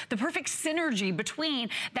hybrid, the perfect synergy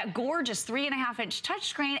between that gorgeous 3.5-inch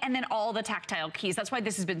touchscreen and then all the tactile keys. That's why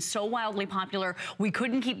this has been so wildly popular. We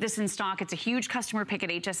couldn't keep this in stock. It's a huge customer pick at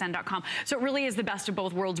hsn.com. So it really is the best of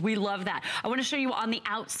both worlds. We love that. I want to show you on the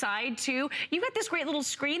outside too. You've got this great little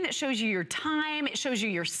screen that shows you your time. It shows you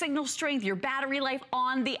your signal strength, your battery life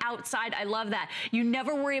on the outside. I love that. You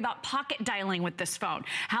never worry about pocket dialing with this phone.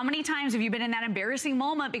 How many times have you been in that embarrassing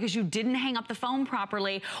moment because you didn't hang up the phone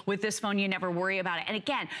properly? With this phone, you never worry about it. And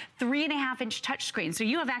again, 3.5-inch touchscreen. So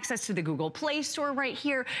you have access to the Google Play Store right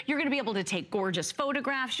here. You're going to be able to take gorgeous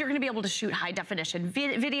photographs. You're going to be able to shoot high definition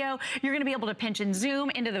video. You're going to be able to pinch and zoom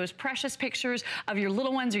into those precious pictures of your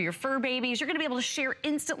little ones or your fur babies. You're going to be able to share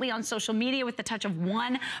instantly on social media with the touch of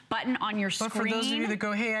one button on your screen. But for those of you that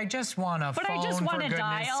go, hey, I just want a phone, I just want for to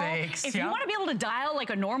dial. Sakes. If you want to be able to dial like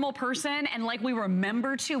a normal person and like we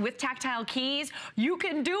remember to with tactile keys, you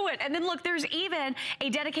can do it. And then look, there's even a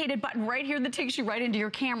dedicated button right here that takes you right into your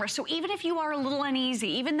camera. So even if you are a little uneasy,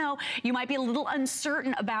 even though you might be a little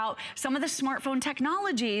uncertain about some of the smartphone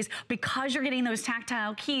technologies, because you're getting those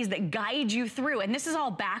tactile keys that guide you through, and this is all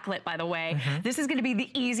backlit, by the way, this is going to be the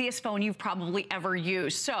easiest phone you've probably ever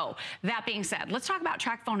used. So that being said, let's talk about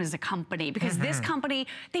TracFone as a company, because this company,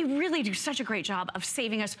 they really do such a great job of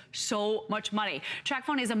saving us so much money.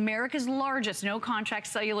 TracFone is America's largest no-contract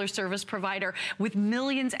cellular service provider with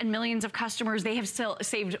millions and millions of customers. They have still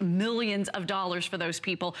saved millions of dollars for those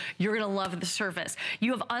people. You're going to love the service.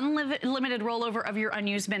 You have unlimited rollover of your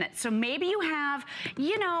unused minutes. So maybe you have,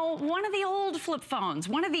 you know, one of the old flip phones,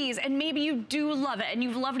 one of these, and maybe you do love it and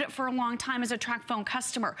you've loved it for a long time as a TracFone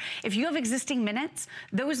customer. If you have existing minutes,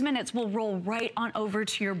 those minutes will roll right on over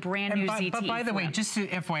to your brand new ZTE. But by the way, just to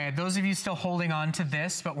FYI, those of you still holding on to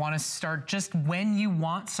this but want to start just when you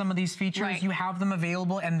want some of these features, you have them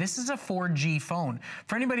available, and this is a 4G phone.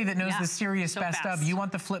 For anybody that knows the serious best of, you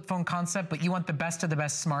want the flip phone concept, but you want the best of the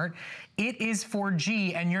best smart, it is 4G.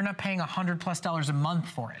 4G and you're not paying $100+ a month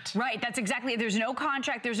for it. Right, that's exactly it. There's no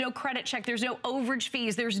contract, there's no credit check, there's no overage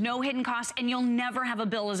fees, there's no hidden costs, and you'll never have a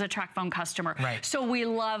bill as a TracFone customer. Right. So we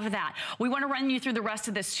love that. We want to run you through the rest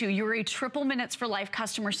of this too. You're a triple minutes for life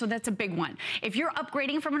customer, so that's a big one. If you're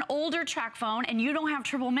upgrading from an older TracFone and you don't have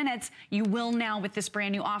triple minutes, you will now with this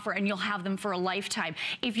brand new offer, and you'll have them for a lifetime.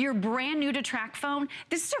 If you're brand new to TracFone,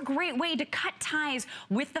 this is a great way to cut ties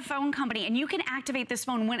with the phone company, and you can activate this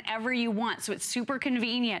phone whenever you want, so it's super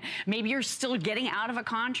convenient. Maybe you're still getting out of a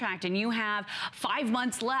contract and you have 5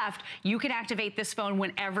 months left. You can activate this phone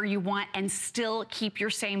whenever you want and still keep your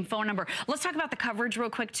same phone number. Let's talk about the coverage real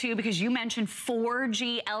quick too, because you mentioned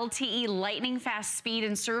 4G LTE lightning fast speed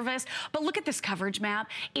and service, but look at this coverage map.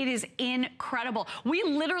 It is incredible. We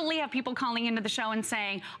literally have people calling into the show and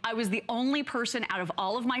saying, I was the only person out of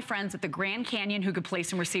all of my friends at the Grand Canyon who could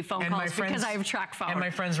place and receive phone calls because I have TracFone. And my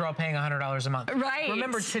friends are all paying $100 a month. Right.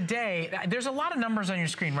 Remember today, there's a lot of numbers on your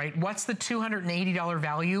screen, right? What's the $280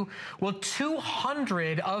 value? Well,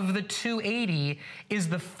 200 of the 280 is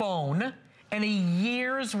the phone and a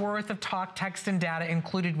year's worth of talk, text, and data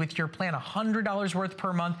included with your plan, $100 worth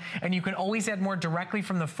per month, and you can always add more directly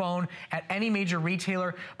from the phone at any major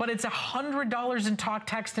retailer, but it's $100 in talk,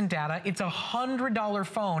 text, and data. It's a $100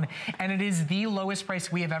 phone, and it is the lowest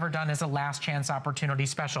price we have ever done as a last chance opportunity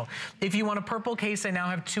special. If you want a purple case, I now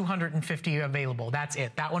have 250 available. That's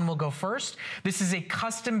it. That one will go first. This is a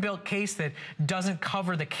custom-built case that doesn't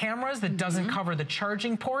cover the cameras, that doesn't cover the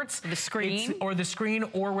charging ports, the screen,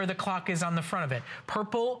 or where the clock is on the front of it.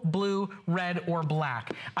 Purple, blue, red, or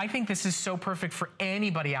black. I think this is so perfect for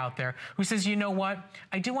anybody out there who says, you know what,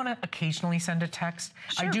 I do want to occasionally send a text.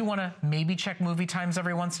 Sure. I do want to maybe check movie times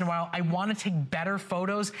every once in a while. I want to take better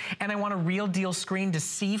photos, and I want a real deal screen to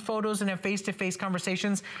see photos and have face-to-face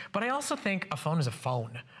conversations. But I also think a phone is a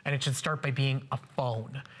phone, and it should start by being a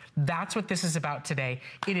phone. That's what this is about today.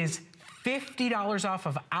 It is $50 off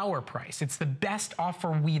of our price. It's the best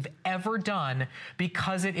offer we've ever done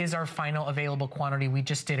because it is our final available quantity. We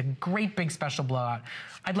just did a great big special blowout.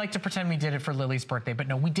 I'd like to pretend we did it for Lily's birthday, but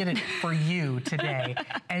no, we did it for you today.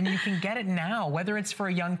 And you can get it now, whether it's for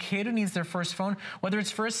a young kid who needs their first phone, whether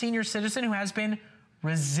it's for a senior citizen who has been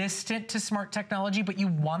resistant to smart technology, but you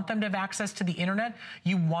want them to have access to the internet.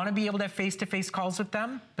 You want to be able to have face-to-face calls with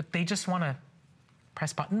them, but they just want to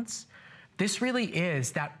press buttons. This really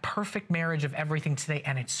is that perfect marriage of everything today,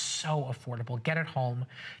 and it's so affordable. Get it home,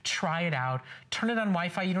 try it out, turn it on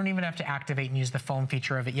Wi-Fi. You don't even have to activate and use the phone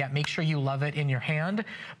feature of it yet. Make sure you love it in your hand.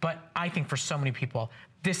 But I think for so many people,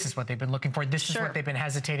 this is what they've been looking for. This is what they've been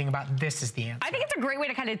hesitating about. This is the answer. I think it's a great way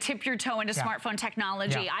to kind of tip your toe into smartphone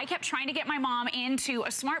technology. Yeah. I kept trying to get my mom into a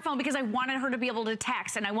smartphone because I wanted her to be able to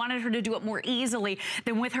text, and I wanted her to do it more easily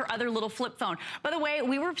than with her other little flip phone. By the way,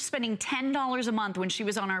 we were spending $10 a month when she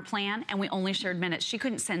was on our plan, and we only shared minutes. She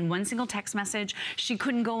couldn't send one single text message. She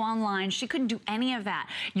couldn't go online. She couldn't do any of that.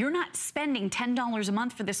 You're not spending $10 a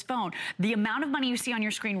month for this phone. The amount of money you see on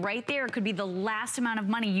your screen right there could be the last amount of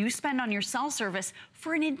money you spend on your cell service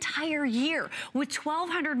for an entire year. With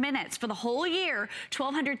 1,200 minutes for the whole year,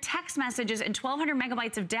 1,200 text messages, and 1,200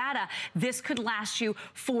 megabytes of data, this could last you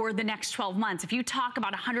for the next 12 months. If you talk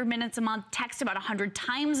about 100 minutes a month, text about 100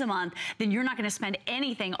 times a month, then you're not gonna spend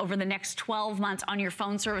anything over the next 12 months on your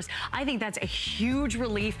phone service. I think that's a huge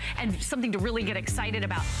relief and something to really get excited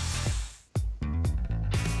about.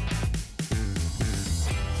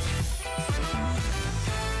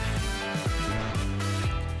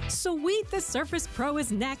 Sweet, the Surface Pro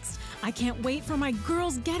is next. I can't wait for my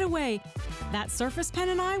girls' getaway. That Surface Pen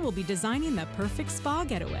and I will be designing the perfect spa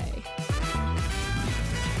getaway.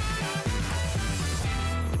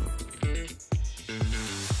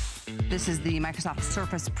 This is the Microsoft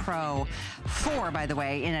Surface Pro 4, by the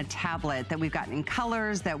way, in a tablet that we've got in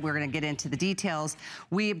colors that we're going to get into the details.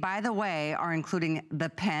 We, by the way, are including the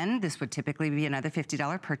pen. This would typically be another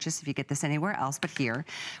 $50 purchase if you get this anywhere else but here.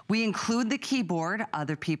 We include the keyboard.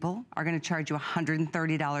 Other people are going to charge you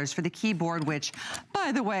 $130 for the keyboard, which,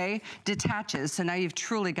 by the way, detaches. So now you've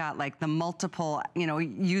truly got like the multiple, you know,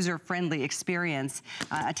 user-friendly experience.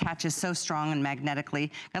 Attaches so strong and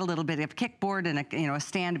magnetically. Got a little bit of kickboard and a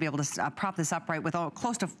stand to be able to prop this upright with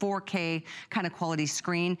close to 4K kind of quality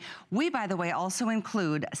screen. We, by the way, also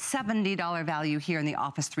include $70 value here in the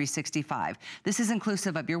Office 365. This is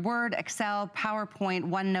inclusive of your Word, Excel, PowerPoint,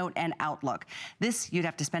 OneNote, and Outlook. This, you'd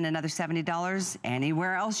have to spend another $70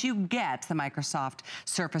 anywhere else you get the Microsoft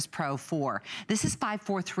Surface Pro 4. This is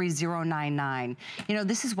 $543,099. You know,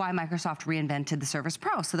 this is why Microsoft reinvented the Surface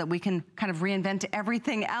Pro, so that we can kind of reinvent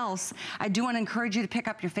everything else. I do want to encourage you to pick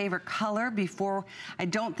up your favorite color before. I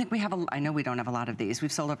don't think we have I know we don't have a lot of these.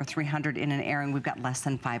 We've sold over 300 in an airing. We've got less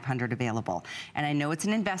than 500 available. And I know it's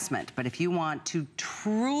an investment, but if you want to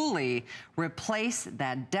truly replace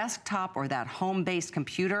that desktop or that home-based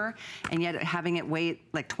computer, and yet having it weigh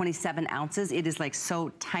like 27 ounces, it is like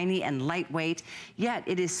so tiny and lightweight, yet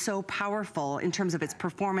it is so powerful in terms of its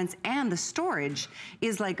performance, and the storage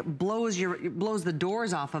is like blows the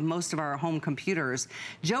doors off of most of our home computers.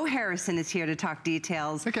 Joe Harrison is here to talk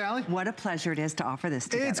details. Hey, Callie. What a pleasure it is to offer this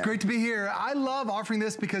together. It's great to be here. I love offering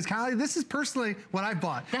this because, Callie, this is personally what I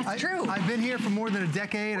bought. That's true. I've been here for more than a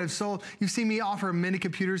decade. I've sold, you've seen me offer many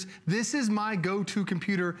computers. This is my go-to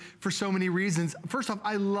computer for so many reasons. First off,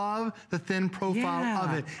 I love the thin profile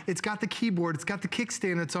of it. It's got the keyboard, it's got the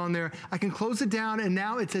kickstand that's on there. I can close it down, and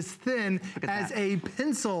now it's as thin as a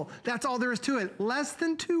pencil. That's all there is to it. Less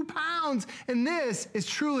than 2 pounds. And this is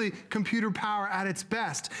truly computer power at its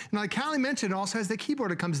best. And like Callie mentioned, it also has the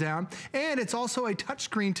keyboard that comes down, and it's also a touch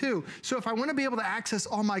screen too. So if I want to be able to access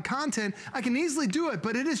all my content, I can easily do it,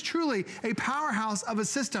 but it is truly a powerhouse of a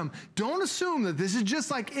system. Don't assume that this is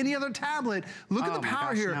just like any other tablet. Look at the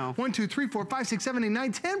power here. No. 1, 2, 3, 4, 5, 6, 7, 8,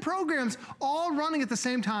 9, 10 programs all running at the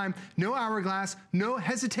same time. No hourglass, no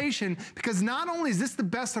hesitation, because not only is this the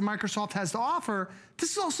best that Microsoft has to offer,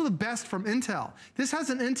 this is also the best from Intel. This has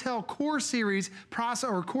an Intel Core series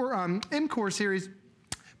processor, or Core M-Core series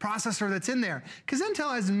processor that's in there. Because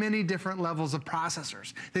Intel has many different levels of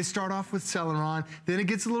processors. They start off with Celeron, then it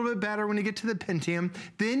gets a little bit better when you get to the Pentium,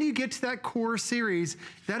 then you get to that Core series.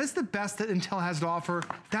 That is the best that Intel has to offer.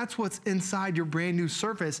 That's what's inside your brand new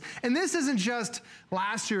Surface. And this isn't just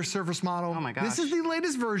last year's Surface model. Oh my gosh. This is the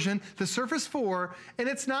latest version, the Surface 4, and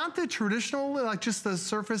it's not the traditional, like just the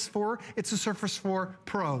Surface 4, it's the Surface 4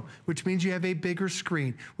 Pro, which means you have a bigger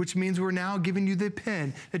screen, which means we're now giving you the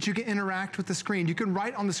pen that you can interact with the screen. You can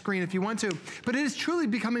write on the screen if you want to, but it is truly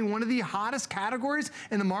becoming one of the hottest categories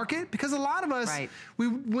in the market, because a lot of us,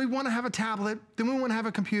 we want to have a tablet, then we want to have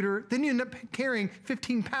a computer, then you end up carrying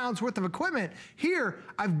 15 pounds worth of equipment. Here,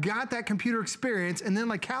 I've got that computer experience, and then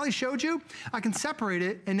like Callie showed you, I can separate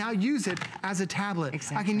it and now use it as a tablet.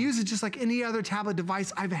 Exactly. I can use it just like any other tablet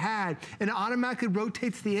device I've had, and it automatically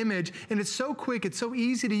rotates the image, and it's so quick, it's so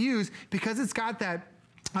easy to use because it's got that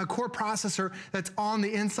core processor that's on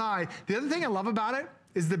the inside. The other thing I love about it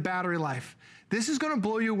is the battery life. This is gonna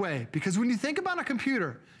blow you away, because when you think about a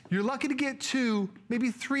computer, you're lucky to get 2,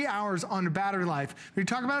 maybe 3 hours on the battery life. When you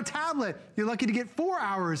talk about a tablet, you're lucky to get 4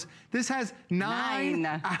 hours. This has 9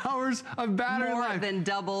 hours of battery life. More than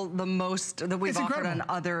double the most that we've offered on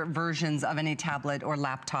other versions of any tablet or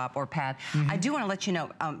laptop or pad. I do want to let you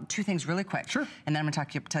know 2 things really quick. Sure. And then I'm going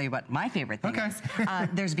to tell you what my favorite thing is.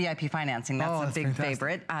 There's VIP financing. That's a big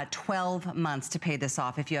favorite. 12 months to pay this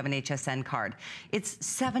off if you have an HSN card. It's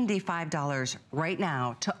 $75 right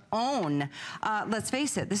now to own. Let's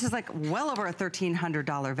face it, this is like well over a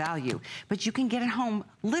 $1,300 value, but you can get it home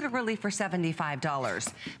literally for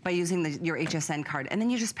 $75 by using your HSN card, and then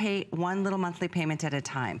you just pay one little monthly payment at a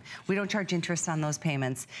time. We don't charge interest on those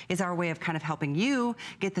payments. It's our way of kind of helping you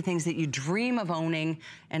get the things that you dream of owning,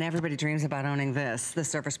 and everybody dreams about owning this, the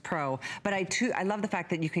Surface Pro. But I love the fact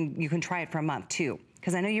that you can try it for a month too.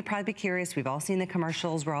 Because I know you'd probably be curious. We've all seen the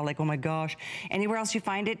commercials. We're all like, oh my gosh. Anywhere else you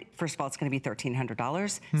find it, first of all, it's going to be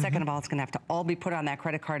 $1,300. Second of all, it's going to have to all be put on that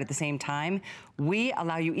credit card at the same time. We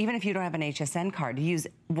allow you, even if you don't have an HSN card, to use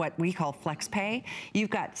what we call FlexPay. You've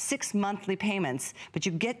got 6 monthly payments, but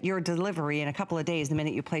you get your delivery in a couple of days the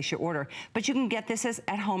minute you place your order. But you can get this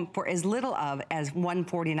at home for as little as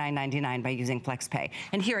 $149.99 by using FlexPay.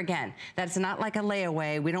 And here again, that's not like a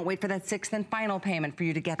layaway. We don't wait for that 6th and final payment for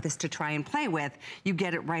you to get this to try and play with. You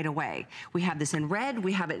get it right away. We have this in red,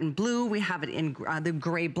 we have it in blue, we have it in the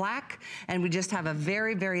gray black, and we just have a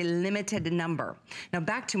very, very limited number. Now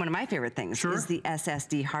back to one of my favorite things is the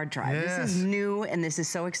SSD hard drive. This is new, and this is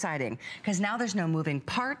so exciting because now there's no moving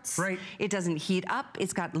parts. It doesn't heat up.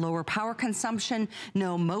 It's got lower power consumption,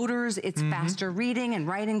 no motors. It's faster reading and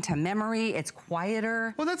writing to memory. It's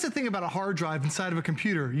quieter. Well, that's the thing about a hard drive inside of a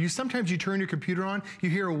computer. Sometimes you turn your computer on, you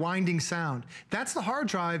hear a winding sound. That's the hard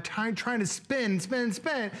drive trying to spin,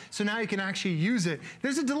 so now you can actually use it.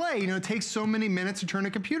 There's a delay. You know, it takes so many minutes to turn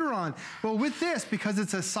a computer on. Well, with this, because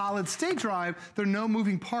it's a solid state drive, there are no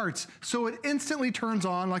moving parts. So it instantly turns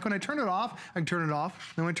on. Like when I turn it off, I can turn it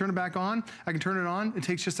off. Then when I turn it back on, I can turn it on. It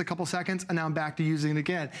takes just a couple seconds, and now I'm back to using it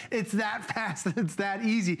again. It's that fast. It's that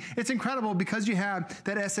easy. It's incredible because you have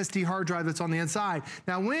that SSD hard drive that's on the inside.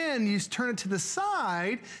 Now, when you turn it to the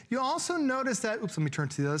side, you also notice that, oops, let me turn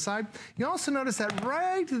it to the other side. You also notice that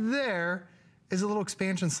right there is a little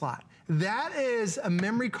expansion slot. That is a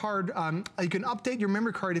memory card. You can update your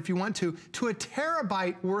memory card if you want to a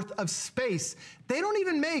terabyte worth of space. They don't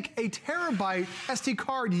even make a terabyte SD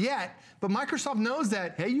card yet, but Microsoft knows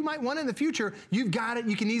that, hey, you might want it in the future. You've got it.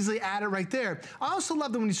 You can easily add it right there. I also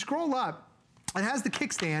love that when you scroll up, it has the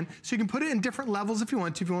kickstand, so you can put it in different levels if you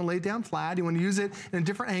want to. If you want to lay it down flat, you want to use it in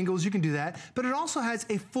different angles, you can do that. But it also has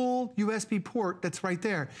a full USB port that's right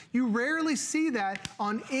there. You rarely see that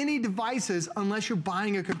on any devices unless you're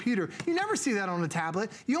buying a computer. You never see that on a tablet.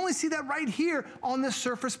 You only see that right here on the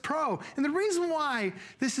Surface Pro. And the reason why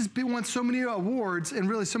this has won so many awards and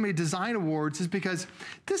really so many design awards is because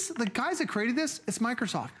the guys that created this, it's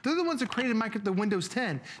Microsoft. They're the ones that created the Windows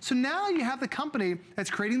 10. So now you have the company that's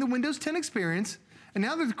creating the Windows 10 experience. And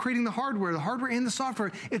now they're creating the hardware and the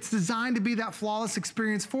software. It's designed to be that flawless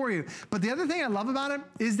experience for you. But the other thing I love about it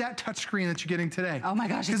is that touchscreen that you're getting today. Oh my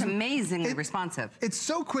gosh, it's amazingly responsive. It's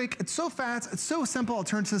so quick, it's so fast, it's so simple. I'll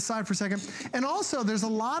turn to the side for a second. And also, there's a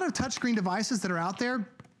lot of touchscreen devices that are out there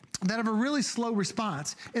that have a really slow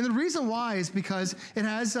response. And the reason why is because it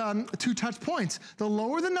has 2 touch points. The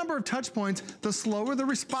lower the number of touch points, the slower the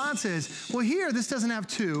response is. Well, here, this doesn't have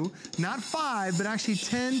 2, not 5, but actually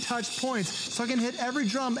 10 touch points. So I can hit every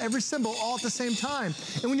drum, every cymbal all at the same time.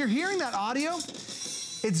 And when you're hearing that audio,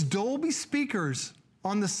 it's Dolby speakers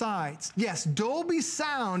on the sides. Yes, Dolby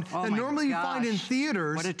sound that normally you find in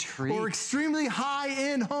theaters. What a treat. Or extremely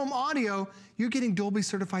high-end home audio. You're getting Dolby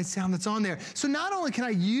certified sound that's on there. So not only can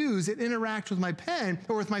I use it, interact with my pen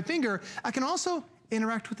or with my finger, I can also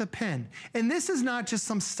interact with a pen. And this is not just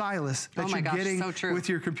some stylus that you're getting with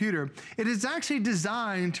your computer. It is actually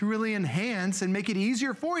designed to really enhance and make it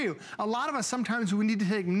easier for you. A lot of us, sometimes we need to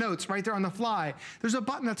take notes right there on the fly. There's a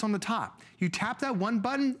button that's on the top. You tap that one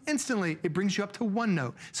button, instantly it brings you up to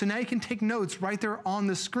OneNote. So now you can take notes right there on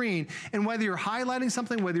the screen. And whether you're highlighting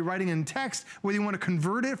something, whether you're writing in text, whether you want to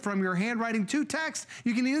convert it from your handwriting to text,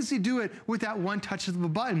 you can easily do it with that one touch of a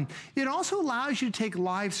button. It also allows you to take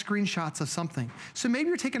live screenshots of something. So maybe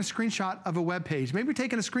you're taking a screenshot of a web page. Maybe you're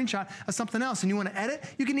taking a screenshot of something else and you want to edit.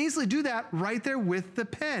 You can easily do that right there with the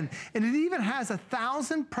pen. And it even has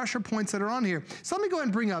 1,000 pressure points that are on here. So let me go ahead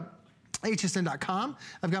and bring up hsn.com.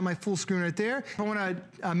 I've got my full screen right there. If I want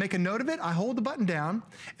to make a note of it, I hold the button down,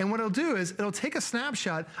 and what it'll do is it'll take a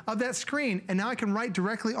snapshot of that screen, and now I can write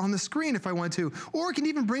directly on the screen if I want to. Or it can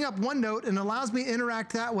even bring up OneNote and allows me to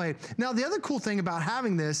interact that way. Now, the other cool thing about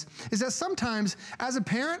having this is that sometimes, as a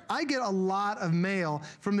parent, I get a lot of mail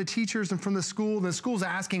from the teachers and from the school. The school's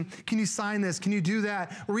asking, can you sign this? Can you do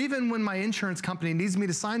that? Or even when my insurance company needs me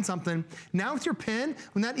to sign something. Now with your pen,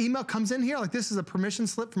 when that email comes in here, like this is a permission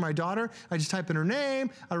slip for my daughter, I just type in her name,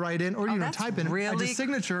 I write in, or you don't type in, I just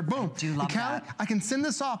signature, boom. I do love that. I can send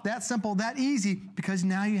this off that simple, that easy, because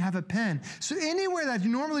now you have a pen. So anywhere that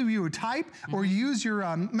normally you would type or use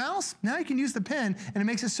your mouse, now you can use the pen, and it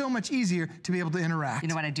makes it so much easier to be able to interact. You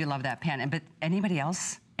know what, I do love that pen. But anybody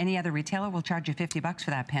else? Any other retailer will charge you $50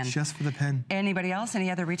 for that pen. Just for the pen. Anybody else?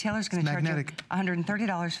 Any other retailer is going to charge you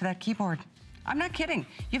 $130 for that keyboard. I'm not kidding.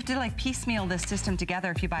 You have to like piecemeal this system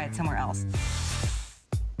together if you buy it somewhere else.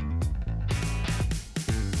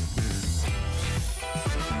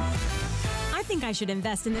 I think I should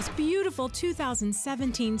invest in this beautiful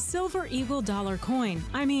 2017 Silver Eagle dollar coin.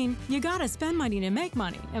 I mean, you gotta spend money to make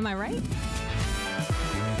money, am I right?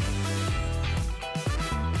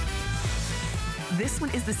 This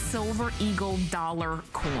one is the Silver Eagle dollar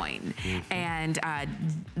coin. And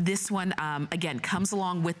this one, again, comes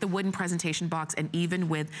along with the wooden presentation box and even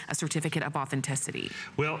with a certificate of authenticity.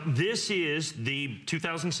 Well, this is the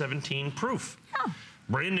 2017 proof. Oh.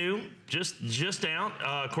 Brand new, just out.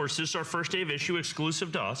 Of course, this is our first day of issue,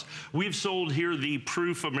 exclusive to us. We've sold here the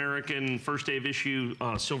Proof American first day of issue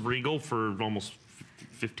Silver Eagle for almost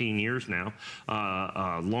 15 years now,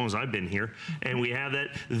 as long as I've been here. And we have that.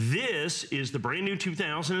 This is the brand new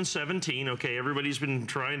 2017. Okay, everybody's been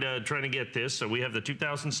trying to get this, so we have the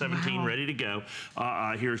 2017 ready to go.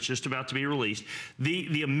 Here, it's just about to be released.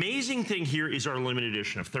 The amazing thing here is our limited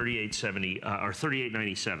edition of 3870 or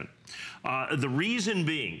 3897. The reason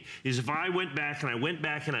being is if I went back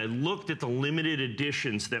and I looked at the limited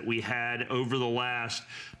editions that we had over the last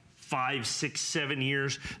 5, 6, 7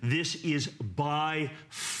 years, this is by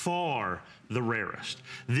far the rarest.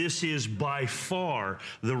 This is by far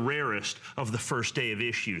the rarest of the first day of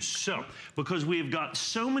issues. So, because we have got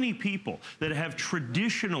so many people that have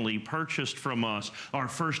traditionally purchased from us our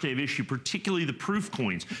first day of issue, particularly the proof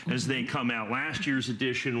coins as they come out. Last year's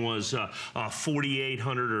edition was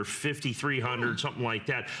 4,800 or 5,300, something like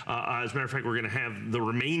that. As a matter of fact, we're going to have the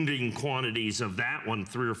remaining quantities of that one,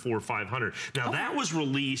 300 or 400 or 500. Now, that was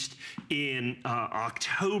released in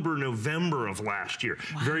October, November of last year,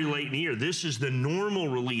 very late in the year. This is the normal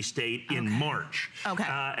release date in March.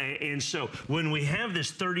 And so when we have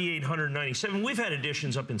this 3,897, we've had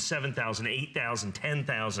editions up in 7,000, 8,000,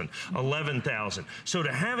 10,000, 11,000. So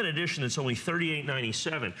to have an edition that's only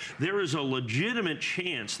 3,897, there is a legitimate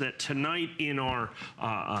chance that tonight in our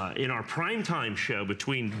primetime show,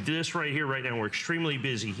 between this right here, right now, we're extremely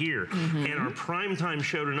busy here, and our primetime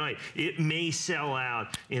show tonight, it may sell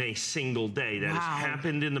out in a single day. That has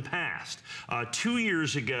happened in the past. 2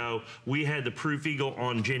 years ago, we had the Proof Eagle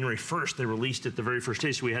on January 1st. They released it the very first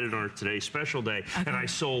day, so we had it on our Today's Special Day, and I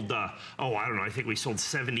sold, I don't know, I think we sold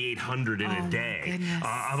 7,800 in a day.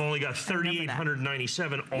 I've only got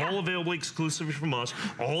 3,897, all available exclusively from us,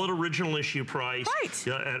 all at original issue price,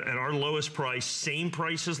 at our lowest price, same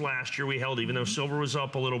price as last year we held, even though silver was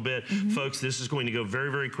up a little bit. Folks, this is going to go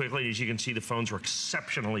very, very quickly. As you can see, the phones were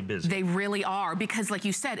exceptionally busy. They really are, because like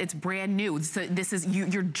you said, it's brand new. So this is,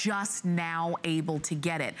 you're just now able to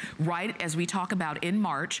get it, right as we talk about in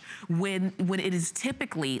March, when it is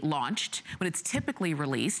typically launched, when it's typically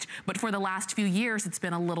released. But for the last few years, it's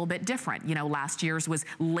been a little bit different. You know, last year's was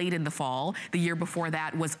late in the fall. The year before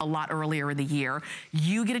that was a lot earlier in the year.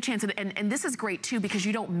 You get a chance, and this is great too, because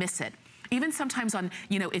you don't miss it. Even sometimes on,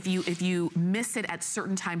 you know, if you miss it at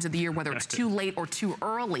certain times of the year, whether it's too late or too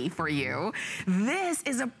early for you, this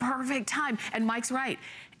is a perfect time. And Mike's right.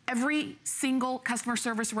 Every single customer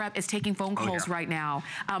service rep is taking phone calls right now.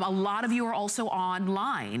 A lot of you are also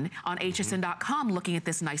online on hsn.com looking at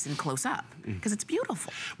this nice and close up, because it's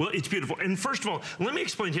beautiful. Well, it's beautiful. And first of all, let me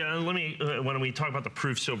explain to you, when we talk about the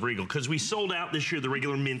Proof Silver Eagle, because we sold out this year the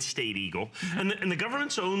regular Mint State Eagle, and the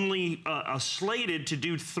government's only slated to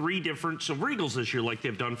do 3 different Silver Eagles this year, like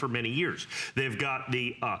they've done for many years. They've got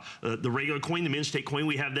the regular coin, the Mint State coin.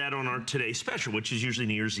 We have that on our Today's Special, which is usually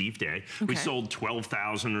New Year's Eve day. We sold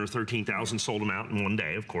 12,000 or 13,000, sold them out in one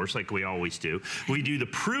day, of course, like we always do. We do the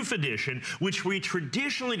Proof Edition, which we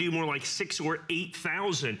traditionally do more like 6,000 or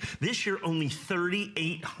 8,000. This year, only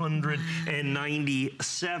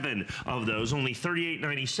 3,897 of those, only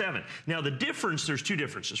 3,897. Now, the difference, there's 2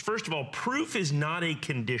 differences. First of all, Proof is not a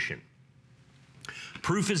condition.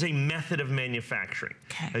 Proof is a method of manufacturing.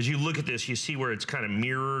 As you look at this, you see where it's kind of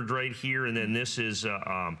mirrored right here, and then this is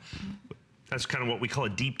that's kind of what we call a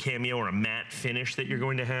deep cameo or a matte finish that you're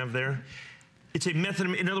going to have there. It's a method,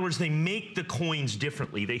 in other words, they make the coins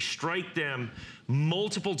differently. They strike them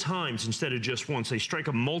multiple times instead of just once. They strike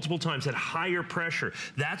them multiple times at higher pressure.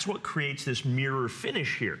 That's what creates this mirror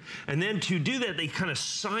finish here. And then to do that, they kind of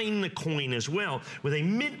sign the coin as well with a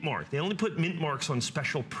mint mark. They only put mint marks on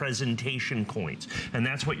special presentation coins. And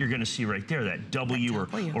that's what you're going to see right there, that W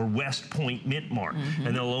or West Point mint mark.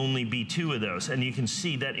 And there'll only be 2 of those. And you can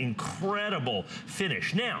see that incredible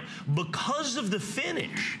finish. Now, because of the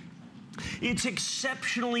finish, it's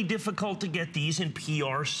exceptionally difficult to get these in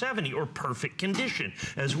PR70 or perfect condition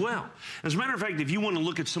as well. As a matter of fact, if you want to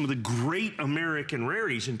look at some of the great American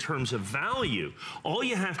rarities in terms of value, all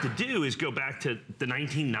you have to do is go back to the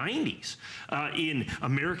 1990s in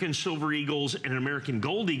American Silver Eagles and American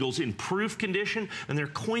Gold Eagles in proof condition, and there are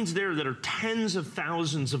coins there that are tens of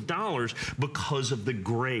thousands of dollars because of the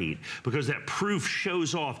grade, because that proof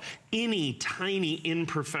shows off any tiny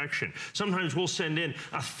imperfection. Sometimes we'll send in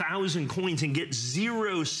 1,000 coins and get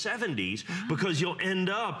 0 70s because you'll end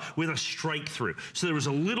up with a strike through. So there was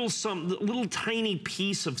a little tiny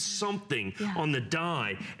piece of something on the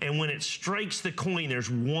die, and when it strikes the coin, there's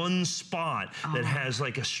one spot that has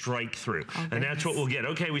like a strike through, and that's what we'll get.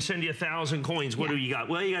 Okay, we send you 1,000 coins. What do you got?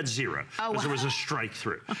 Well, you got 0 because there was a strike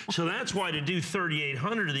through. So that's why to do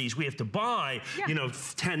 3,800 of these, we have to buy, you know,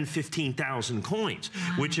 10, 15,000 coins,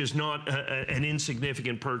 which is not an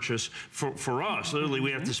insignificant purchase for us. Literally,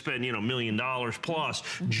 we have to spend, you know, $1 million plus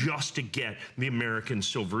just to get the American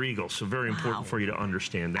Silver Eagle. So very important for you to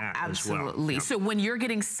understand that as well. Absolutely. So when you're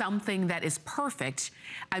getting something that is perfect,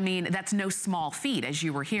 I mean, that's no small feat, as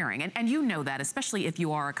you were hearing. And you know that, especially if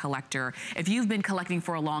you are a collector. If you've been collecting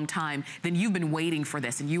for a long time, then you've been waiting for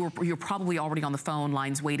this, and you're probably already on the phone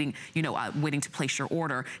lines waiting, you know, waiting to place your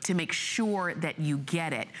order to make sure that you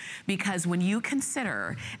get it. Because when you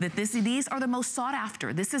consider that these are the most sought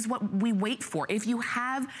after, this is what we wait for. If you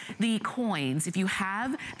have the coins, if you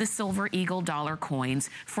have the Silver Eagle dollar coins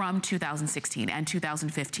from 2016 and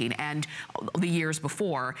 2015 and the years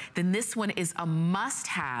before, then this one is a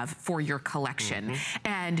must-have for your collection.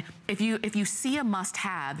 And if you see a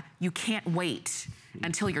must-have, you can't wait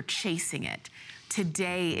until you're chasing it.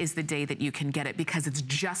 today is the day that you can get it because it's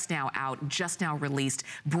just now out, just now released,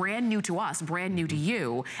 brand new to us, brand new to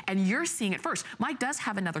you, and you're seeing it first. Mike does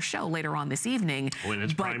have another show later on this evening. When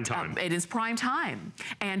it's prime time. It is prime time.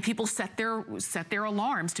 And people set their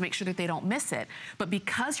alarms to make sure that they don't miss it. But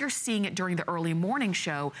because you're seeing it during the early morning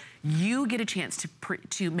show, you get a chance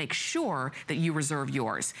to make sure that you reserve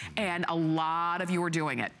yours. And a lot of you are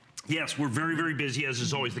doing it. Yes, we're very, very busy, as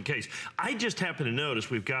is always the case. I just happen to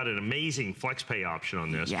notice we've got an amazing flex pay option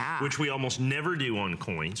on this, which we almost never do on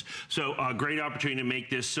coins. So a great opportunity to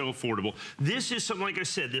make this so affordable. This is something, like I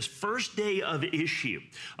said, this first day of issue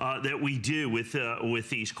that we do with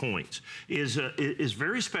these coins is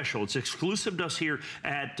very special. It's exclusive to us here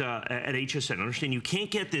at HSN. Understand, you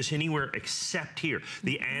can't get this anywhere except here.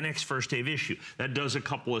 The Annex first day of issue. That does a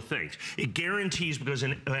couple of things. It guarantees, because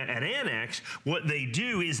at Annex, what they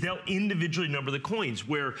do is they'll individually number the coins,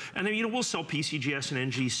 and then, you know, we'll sell PCGS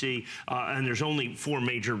and NGC, and there's only 4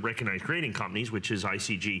 major recognized grading companies, which is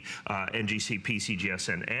ICG, NGC,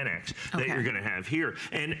 PCGS, and Annex that you're going to have here.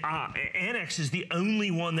 And Annex is the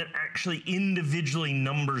only one that actually individually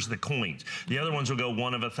numbers the coins. The other ones will go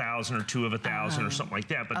 1 of 1,000 or 2 of 1,000 or something like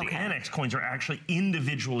that, but the Annex coins are actually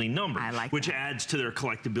individually numbered, which adds to their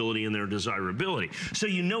collectability and their desirability. So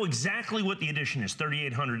you know exactly what the edition is,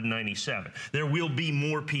 3,897. There will be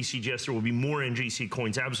more PCGS, there will be more NGC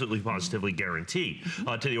coins, absolutely positively guaranteed,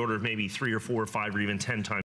 to the order of maybe 3 or 4 or 5 or even 10 times